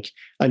it's like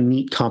a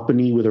neat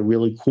company with a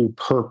really cool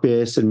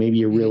purpose and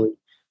maybe a really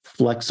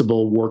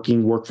flexible work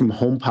from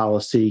home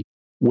policy,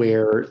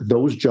 where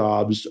those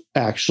jobs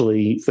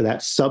actually for that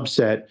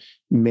subset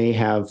may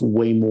have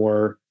way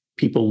more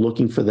people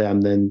looking for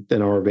them than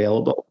are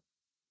available.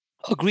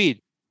 Agreed.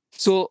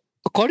 So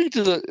according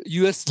to the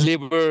US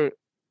Labor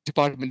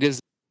Department,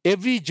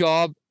 every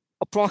job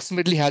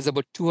approximately has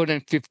about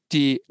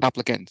 250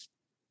 applicants.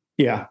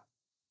 Yeah.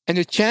 And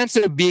the chance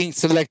of being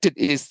selected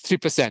is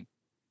 3%.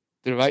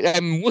 Right?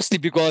 And mostly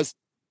because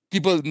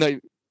people,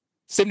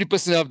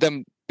 70% of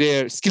them,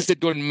 their skill set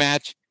don't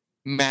match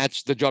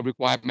the job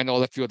requirement,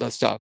 all a few other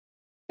stuff.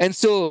 And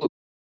so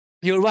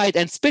you're right.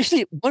 And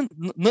especially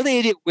another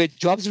area where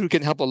jobs really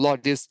can help a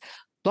lot is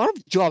a lot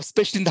of jobs,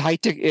 especially in the high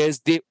tech,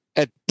 is they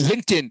at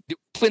LinkedIn, they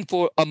open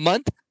for a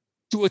month,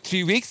 2 or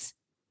 3 weeks.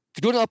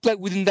 If you don't apply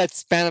within that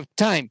span of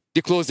time, they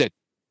close it.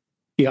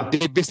 Yeah.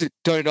 They basically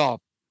turn it off.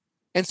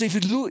 And so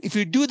if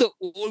you do the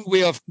old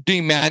way of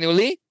doing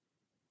manually,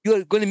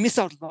 you're going to miss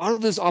out a lot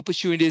of those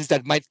opportunities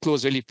that might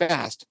close really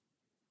fast.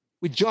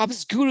 With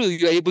Jobs Guru,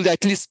 you're able to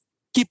at least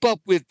keep up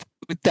with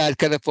that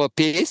kind of a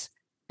pace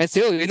and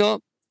say,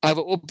 I have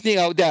an opening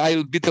out there. I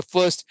will be the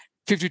first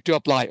 50 to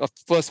apply or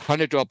first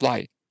 100 to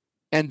apply.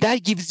 And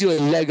that gives you a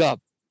leg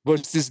up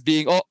versus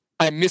being,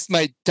 I missed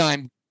my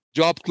time.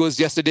 Job closed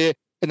yesterday.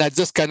 And I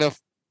just kind of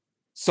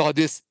saw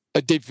this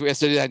a day before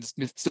yesterday. I just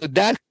missed. So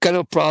that kind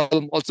of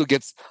problem also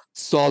gets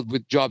solved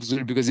with Jobs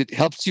because it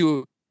helps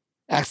you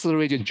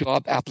accelerate your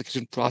job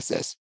application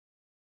process.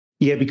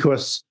 Yeah,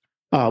 because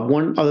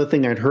one other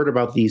thing I'd heard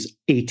about these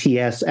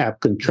ATS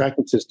applicant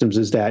tracking systems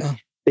is that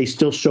they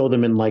still show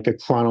them in like a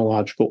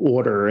chronological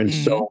order. And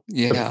so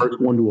the first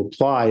one to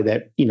apply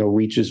that,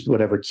 reaches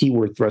whatever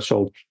keyword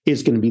threshold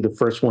is going to be the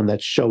first one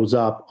that shows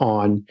up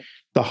on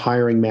the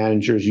hiring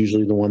manager is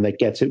usually the one that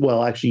gets it.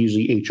 Well, actually,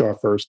 usually HR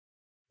first,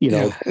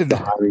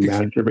 the hiring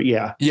manager. But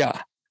yeah.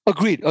 Yeah.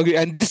 Agreed.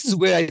 And this is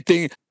where I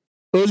think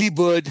early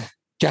bird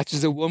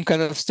catches the worm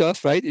kind of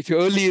stuff, right? If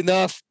you're early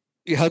enough,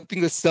 you're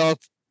helping yourself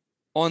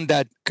on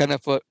that kind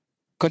of a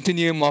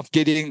continuum of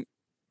getting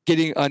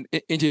an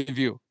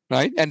interview,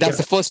 right? And that's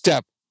the first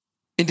step.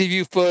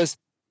 Interview first,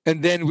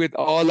 and then with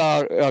all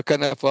our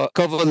kind of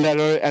cover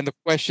letter and the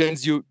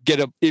questions, you get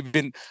a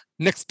even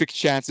next big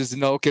chances.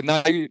 Okay,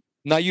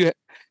 now you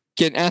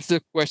can answer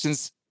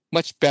questions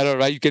much better,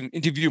 right? You can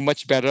interview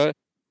much better,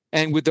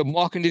 and with the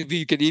mock interview,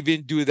 you can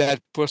even do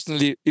that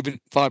personally even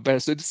far better.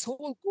 So this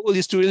whole goal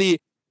is to really,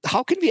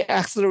 how can we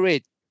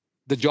accelerate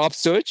the job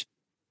search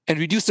and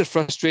reduce the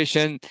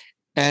frustration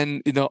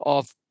and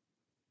of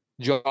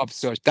job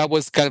search? That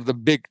was kind of the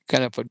big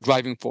kind of a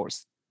driving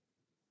force.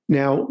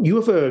 Now, you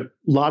have a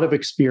lot of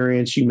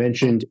experience. You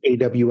mentioned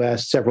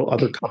AWS, several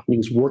other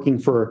companies working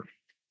for,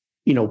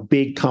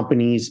 big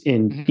companies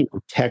in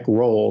tech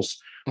roles.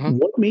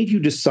 What made you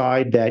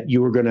decide that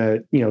you were going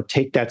to,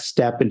 take that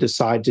step and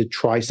decide to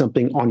try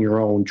something on your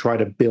own, try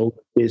to build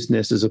a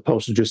business as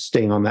opposed to just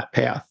staying on that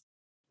path?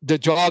 The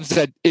jobs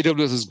at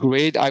AWS was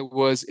great. I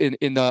was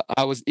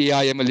I was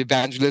AI ML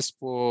evangelist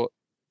for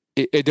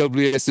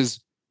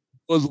AWS's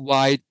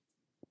worldwide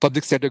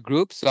public sector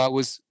group. So I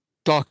was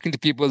talking to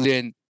people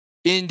in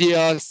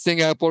India,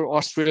 Singapore,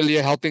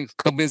 Australia, helping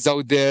companies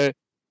out there,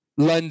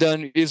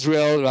 London,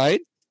 Israel,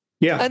 right?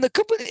 Yeah. And the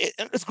company,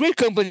 it's a great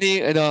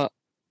company, and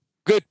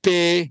good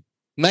pay,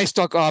 nice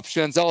stock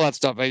options, all that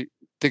stuff I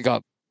think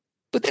of.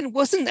 But then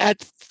wasn't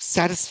that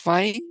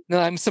satisfying?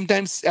 I'm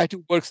sometimes I had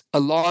to work a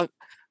lot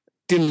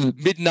till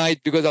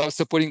midnight because I was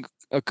supporting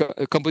a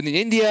company in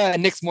India,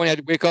 and next morning I had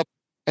to wake up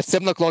at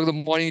 7:00 in the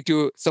morning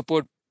to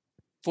support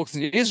folks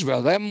in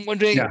Israel. I'm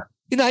wondering,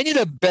 I need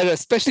a better,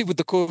 especially with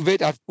the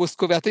COVID,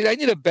 post-COVID, I think I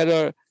need a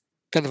better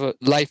kind of a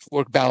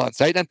life-work balance,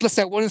 right? And plus,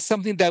 I wanted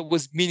something that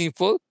was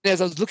meaningful.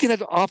 As I was looking at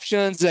the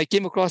options, I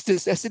came across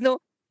this. I said, no,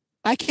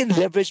 I can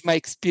leverage my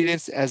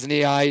experience as an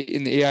AI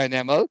in AI and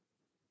ML.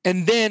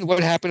 And then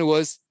what happened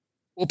was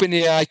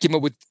OpenAI came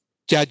up with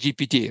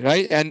ChatGPT,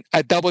 right? And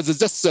that was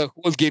just a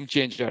whole game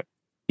changer.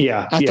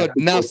 Yeah. I thought,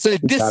 now, so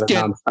this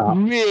can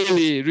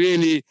really,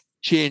 really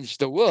change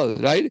the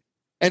world, right?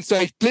 And so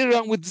I played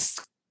around with this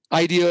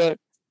idea.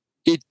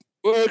 It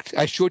worked.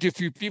 I showed it to a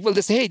few people.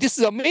 They say, hey, this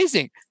is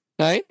amazing,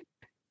 right?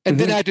 And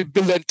then I had to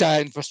build the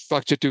entire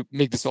infrastructure to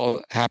make this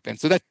all happen.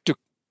 So that took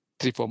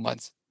 3-4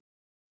 months.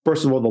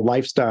 First of all, the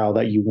lifestyle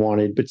that you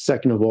wanted, but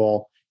second of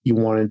all, you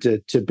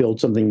wanted to build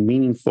something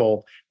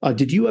meaningful.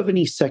 Did you have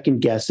any second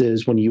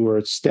guesses when you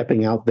were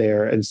stepping out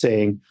there and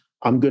saying,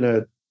 I'm going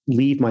to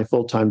leave my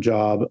full-time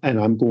job and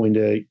I'm going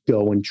to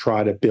go and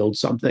try to build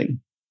something?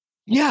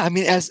 Yeah, I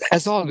mean,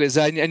 as always,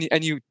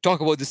 and you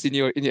talk about this in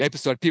your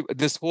episode,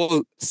 this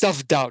whole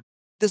self-doubt.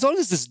 There's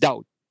always this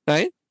doubt,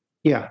 right?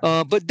 Yeah.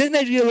 But then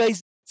I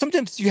realized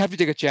sometimes you have to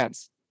take a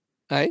chance,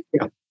 right?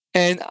 Yeah.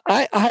 And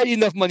I had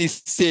enough money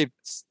saved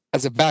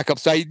as a backup,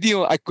 so I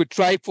knew I could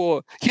try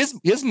for.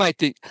 Here's my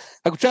thing: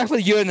 I could try for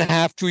a year and a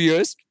half, 2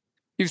 years.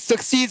 If it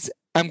succeeds,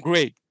 I'm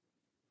great.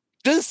 If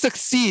it doesn't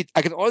succeed,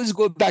 I can always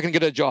go back and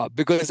get a job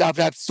because I've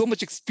had so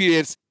much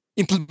experience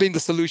implementing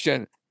the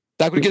solution.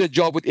 I could get a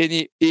job with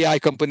any AI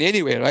company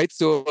anyway, right?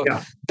 So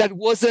that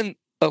wasn't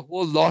a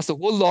whole loss. The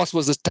whole loss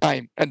was the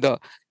time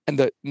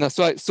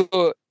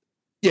so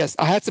yes,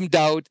 I had some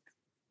doubt,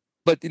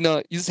 but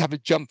you just have to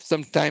jump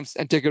sometimes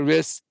and take a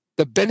risk.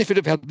 The benefit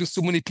of helping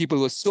so many people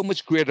was so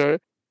much greater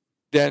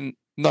than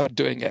not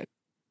doing it.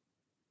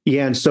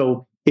 Yeah, and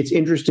so it's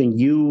interesting.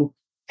 You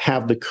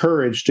have the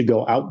courage to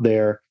go out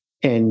there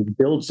and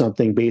build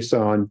something based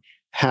on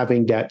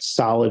having that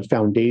solid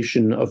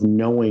foundation of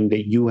knowing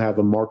that you have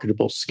a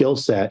marketable skill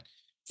set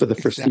for the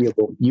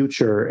foreseeable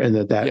future, and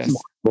that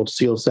marketable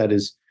skill set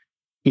is,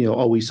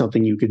 always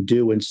something you could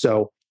do. And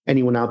so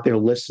anyone out there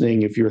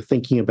listening, if you're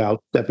thinking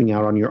about stepping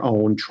out on your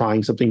own,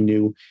 trying something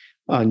new,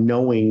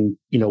 knowing,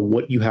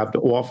 what you have to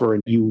offer,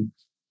 and you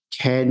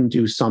can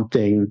do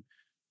something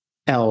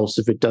else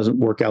if it doesn't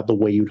work out the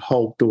way you'd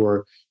hoped,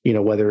 or,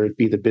 whether it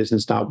be the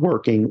business not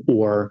working,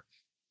 or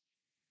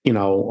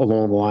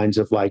along the lines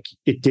of like,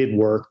 it did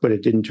work, but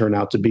it didn't turn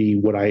out to be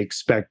what I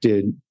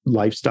expected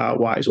lifestyle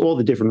wise, all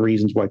the different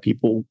reasons why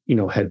people,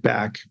 head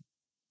back.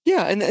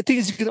 Yeah. And the thing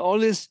is, you can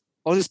always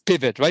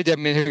pivot, right? I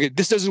mean, okay,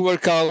 this doesn't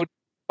work out.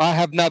 I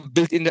have not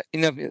built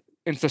enough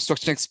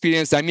infrastructure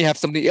experience. I may have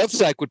something else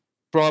that I could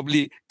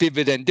probably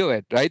pivot and do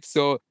it, right?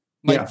 So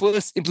my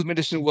first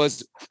implementation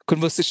was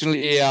conversational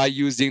AI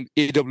using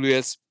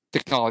AWS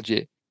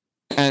technology.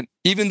 And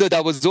even though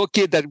that was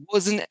okay, that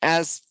wasn't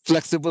as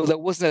flexible, that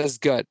wasn't as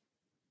good.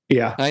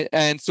 Yeah. Right?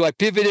 And so I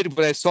pivoted.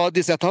 When I saw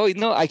this, I thought,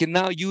 I can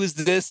now use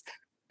this.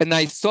 And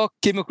I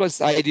came across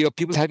the idea of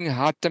people having a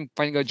hard time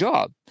finding a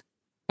job.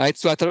 Right?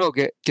 So I thought,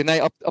 okay, can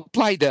I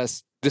apply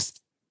this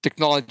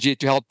technology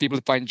to help people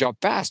find a job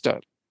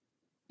faster?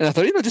 And I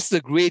thought, this is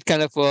a great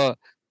kind of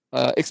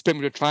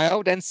experiment to try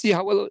out and see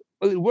how well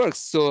it works.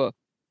 So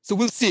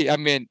we'll see. I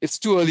mean, it's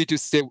too early to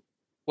say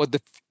what the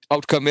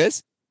outcome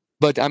is,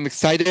 but I'm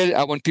excited.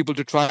 I want people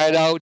to try it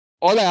out.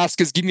 All I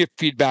ask is give me a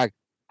feedback,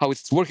 how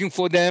it's working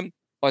for them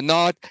or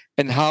not,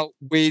 and how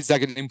ways I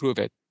can improve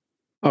it.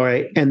 All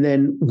right. And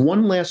then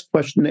one last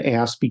question to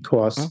ask,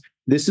 because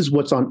this is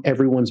what's on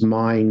everyone's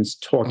minds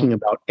talking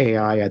about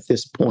AI at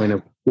this point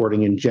of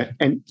recording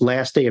and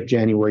last day of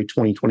January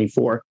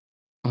 2024.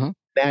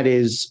 That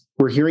is,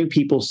 we're hearing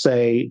people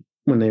say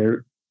when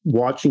they're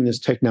watching this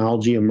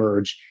technology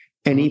emerge,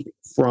 anything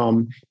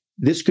from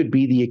this could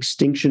be the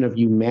extinction of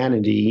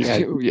humanity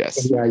as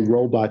yes. AI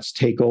robots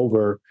take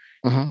over,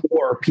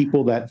 or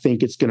people that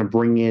think it's going to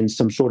bring in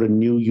some sort of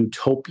new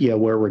utopia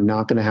where we're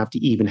not going to have to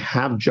even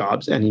have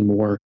jobs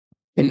anymore,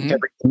 and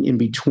everything in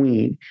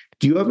between.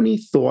 Do you have any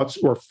thoughts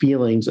or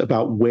feelings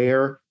about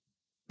where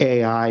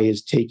AI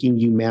is taking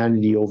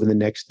humanity over the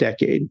next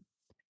decade?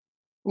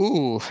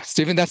 Ooh,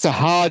 Stephen, that's a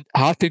hard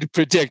thing to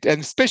predict.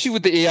 And especially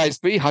with the AI, it's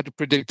very hard to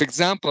predict. For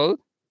example,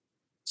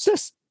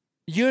 just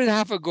a year and a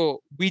half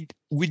ago, we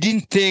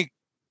didn't think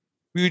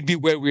we would be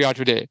where we are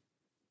today.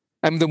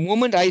 I mean, the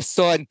moment I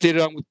saw and played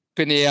around with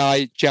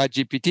OpenAI,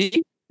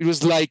 ChatGPT, it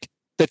was like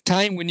the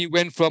time when you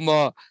went from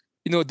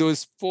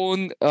those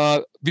phone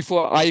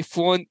before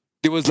iPhone,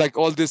 there was like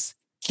all this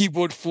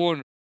keyboard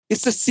phone.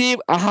 It's the same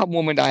aha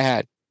moment I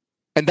had,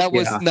 and that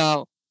was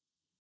now.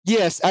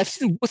 Yes, I've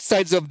seen both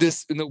sides of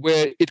this,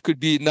 where it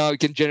could be now you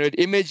can generate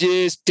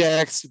images,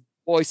 text,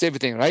 voice,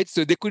 everything, right?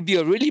 So there could be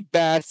a really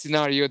bad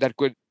scenario that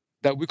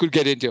we could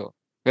get into,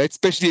 right?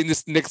 Especially in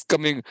this next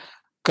coming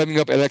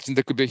up election,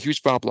 there could be a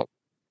huge problem.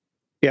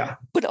 Yeah.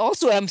 But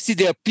also I'm seeing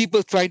there are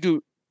people trying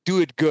to do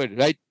it good,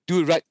 right?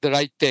 Do the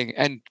right thing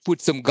and put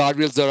some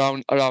guardrails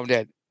around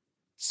it.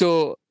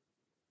 So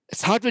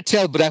it's hard to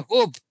tell, but I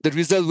hope the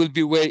result will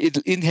be where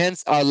it'll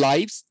enhance our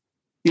lives.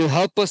 It'll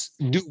help us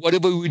do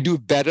whatever we do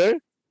better,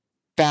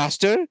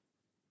 faster,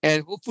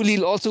 and hopefully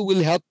it also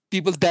will help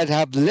people that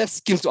have less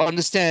skills to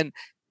understand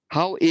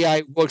how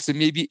AI works and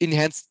maybe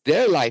enhance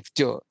their life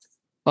too.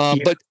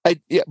 But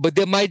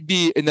there might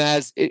be,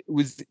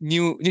 with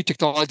new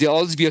technology, there'll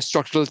always be a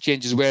structural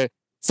changes where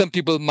some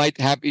people might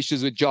have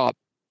issues with job.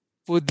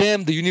 For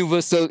them, the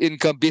universal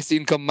income, basic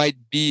income might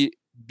be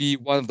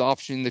one of the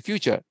options in the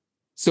future.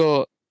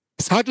 So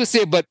it's hard to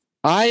say, but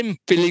I'm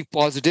feeling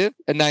positive,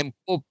 and I'm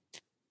hope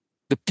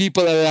the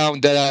people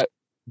around that are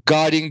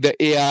guarding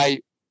the AI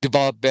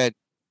development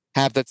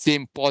have that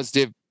same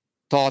positive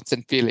thoughts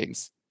and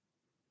feelings.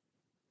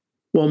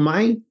 Well,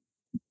 my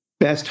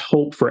best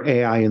hope for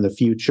AI in the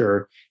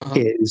future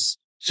is,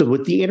 so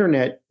what the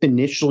internet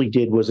initially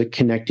did was it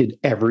connected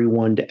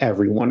everyone to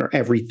everyone, or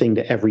everything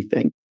to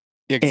everything.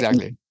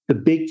 Exactly. And the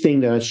big thing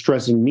that is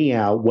stressing me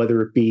out,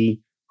 whether it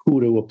be who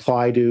to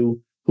apply to,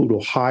 who to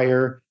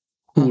hire,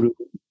 who to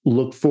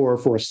look for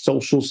a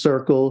social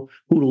circle,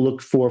 who to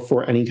look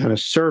for any kind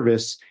of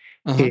service,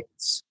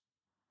 it's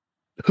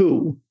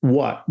who,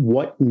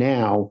 what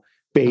now,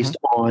 based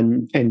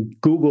on, and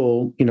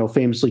Google,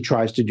 famously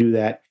tries to do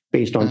that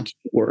based on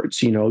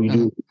keywords. You do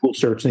a Google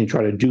search and they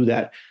try to do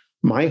that.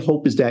 My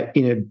hope is that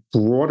in a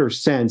broader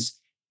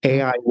sense,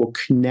 AI will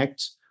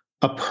connect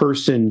a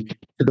person to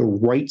the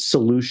right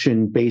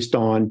solution based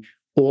on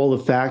all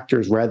the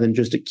factors rather than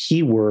just a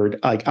keyword.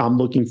 Like, I'm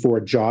looking for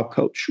a job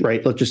coach,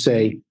 right? Let's just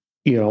say,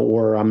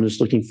 or I'm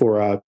just looking for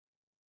a,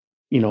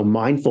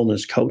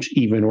 mindfulness coach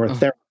even, or a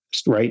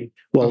therapist, right?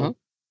 Well,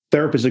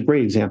 therapist is a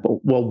great example.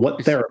 Well,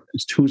 what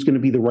therapist? Who's going to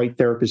be the right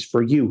therapist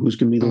for you? Who's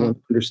going to be the one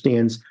who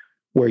understands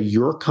where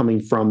you're coming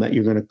from that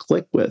you're going to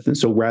click with? And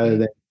so rather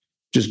than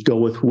just go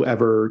with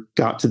whoever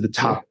got to the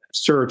top of that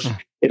search,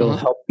 it'll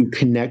help you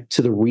connect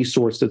to the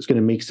resource that's going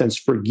to make sense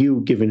for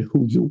you, given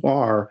who you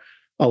are,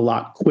 a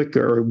lot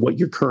quicker, or what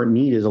your current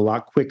need is a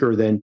lot quicker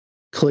than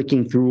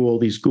clicking through all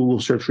these Google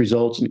search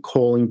results and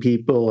calling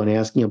people and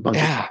asking a bunch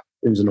of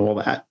questions and all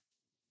that.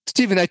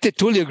 Stephen, I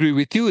totally agree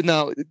with you.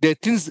 Now,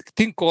 there's a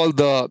thing called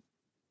the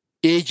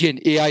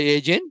AI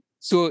agent.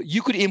 So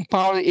you could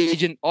empower the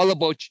agent all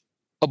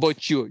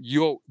about you,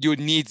 your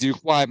needs,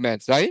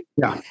 requirements, right?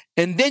 Yeah.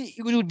 And then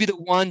you would be the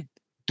one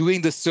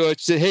doing the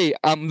search. Say, hey,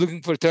 I'm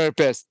looking for a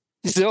therapist.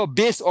 This is all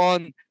based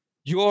on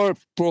your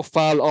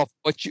profile of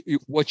what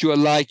you are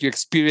like, your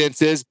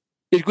experiences.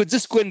 It could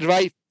just go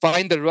and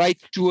find the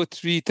right 2 or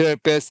 3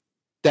 therapists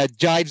that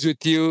jives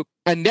with you,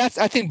 and that's,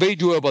 I think, very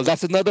doable.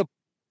 That's another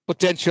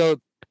potential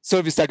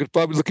service I could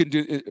probably look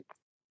into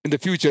in the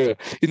future.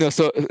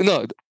 So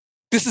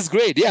this is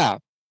great. Yeah.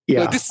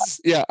 Yeah. So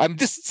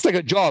this is like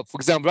a job. For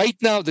example, right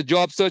now the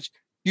job search,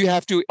 you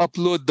have to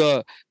upload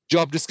the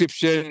job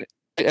description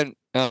and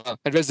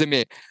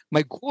resume.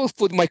 My goal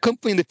for my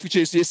company in the future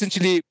is to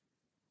essentially,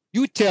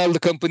 you tell the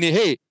company,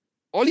 hey,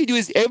 all you do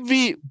is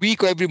every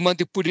week or every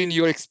month you put in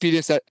your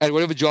experience at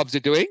whatever jobs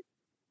you're doing,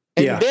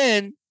 and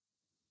then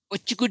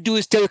what you could do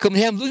is tell the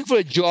company, hey, I'm looking for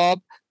a job.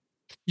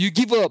 You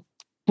give a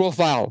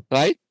profile,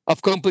 right,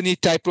 of company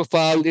type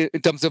profile in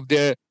terms of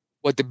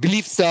what the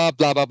beliefs are,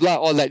 blah blah blah,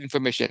 all that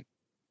information,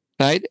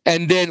 right?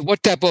 And then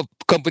what type of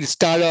company,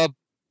 startup,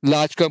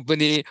 large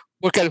company,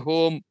 work at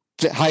home,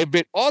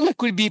 hybrid, all that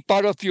could be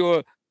part of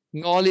your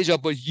knowledge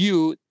about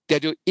you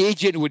that your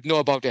agent would know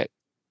about it.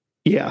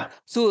 Yeah.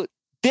 So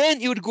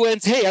then you would go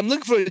and say, hey, I'm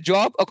looking for a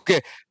job.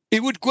 Okay.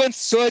 It would go and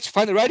search,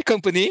 find the right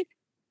company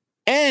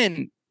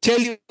and tell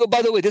you, oh,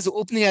 by the way, there's an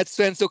opening at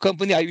so-and-so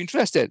company. Are you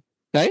interested?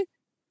 Right?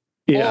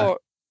 Yeah.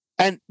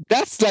 And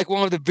that's like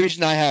one of the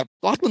vision I have.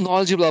 A lot more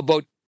knowledgeable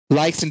about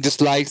likes and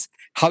dislikes,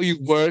 how you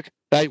work,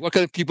 right? What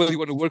kind of people you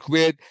want to work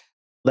with.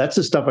 That's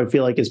the stuff I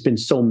feel like has been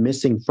so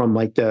missing from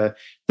like the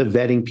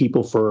vetting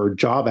people for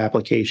job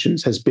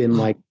applications has been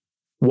like,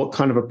 what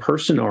kind of a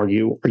person are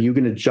you? Are you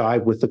going to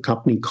jive with the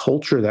company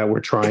culture that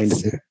we're trying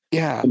to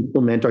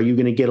implement? Are you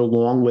going to get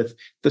along with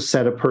the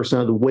set of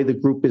personnel? The way the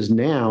group is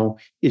now,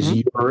 is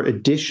your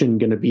addition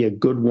going to be a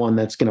good one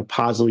that's going to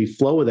positively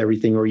flow with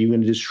everything, or are you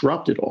going to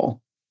disrupt it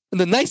all? And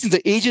the nice thing,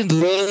 the agent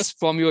learns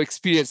from your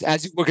experience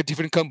as you work at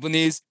different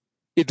companies.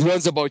 It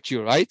learns about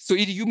you, right? So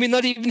you may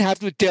not even have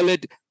to tell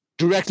it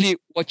directly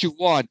what you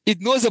want.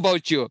 It knows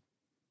about you.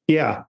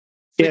 Yeah.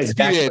 Experience.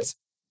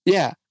 Exactly.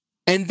 Yeah.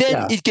 And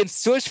then it can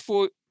search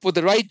for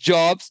the right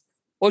jobs,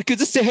 or it could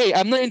just say, hey,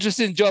 I'm not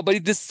interested in job, but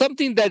if there's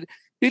something that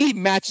really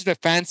matches my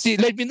fancy,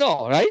 let me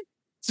know, right?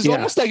 So it's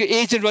almost like an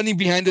agent running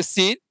behind the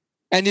scene,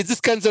 and it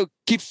just kind of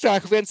keeps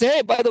track of it and say,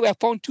 hey, by the way, I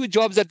found 2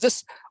 jobs that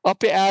just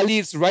up your alley.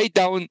 It's right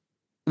down,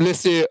 let's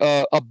say,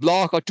 a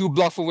block or 2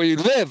 blocks from where you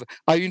live.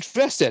 Are you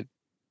interested?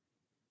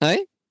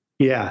 Right?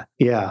 Yeah,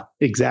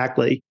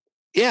 exactly.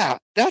 Yeah,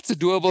 that's a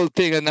doable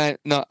thing, and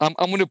I'm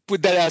going to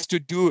put that as to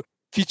do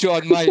feature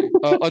on my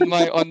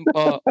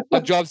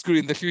on job screen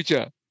in the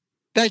future.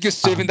 Thank you,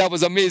 Stephen. That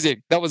was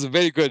amazing. That was a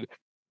very good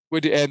way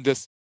to end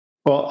this.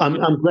 Well,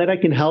 I'm glad I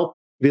can help.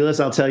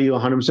 Vilas, I'll tell you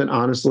 100%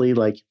 honestly,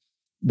 like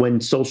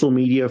when social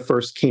media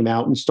first came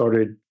out and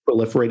started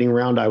proliferating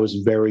around, I was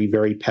very,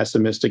 very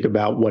pessimistic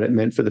about what it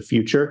meant for the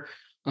future.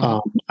 I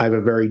have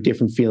a very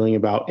different feeling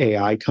about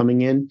AI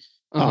coming in,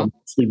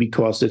 mostly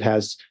because it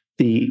has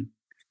the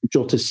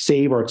potential to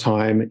save our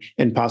time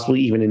and possibly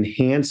even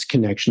enhance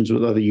connections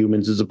with other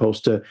humans, as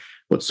opposed to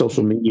what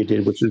social media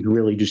did, which is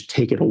really just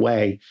take it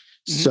away.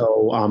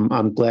 So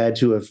I'm glad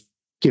to have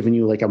given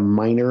you like a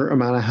minor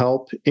amount of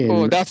help.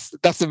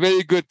 That's a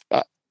very good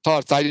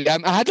thought. I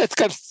had that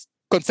kind of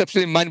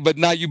conception in mind, but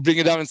now you bring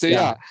it down and say,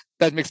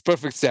 that makes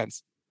perfect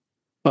sense.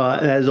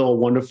 That is all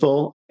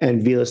wonderful.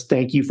 And Vilas,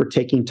 thank you for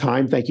taking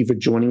time. Thank you for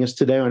joining us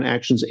today on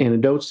Actions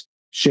Antidotes,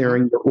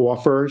 sharing your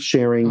offer,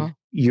 sharing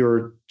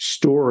your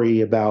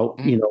story about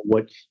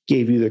what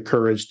gave you the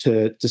courage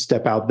to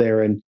step out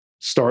there and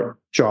start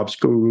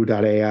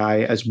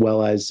jobsguru.ai, as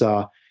well as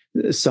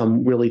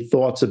some really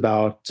thoughts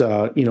about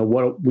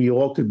what we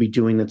all could be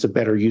doing that's a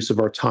better use of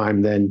our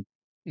time than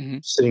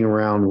sitting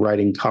around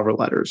writing cover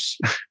letters.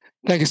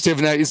 Thank you,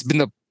 Stephen. It's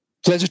been a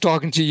pleasure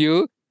talking to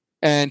you,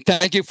 and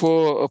thank you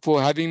for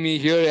having me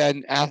here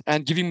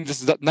and giving me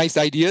this nice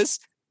ideas.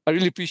 I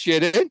really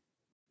appreciate it,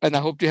 and I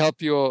hope to help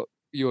your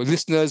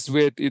listeners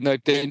with,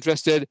 if they're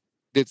interested,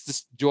 they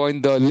just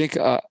join the link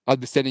I'll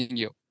be sending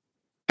you.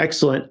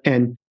 Excellent.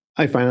 And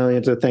I finally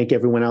have to thank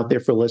everyone out there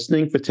for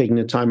listening, for taking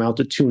the time out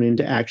to tune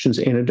into Actions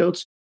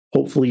Antidotes.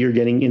 Hopefully you're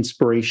getting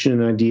inspiration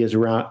and ideas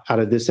out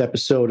of this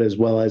episode, as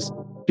well as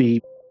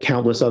the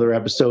countless other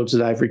episodes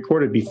that I've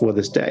recorded before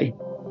this day.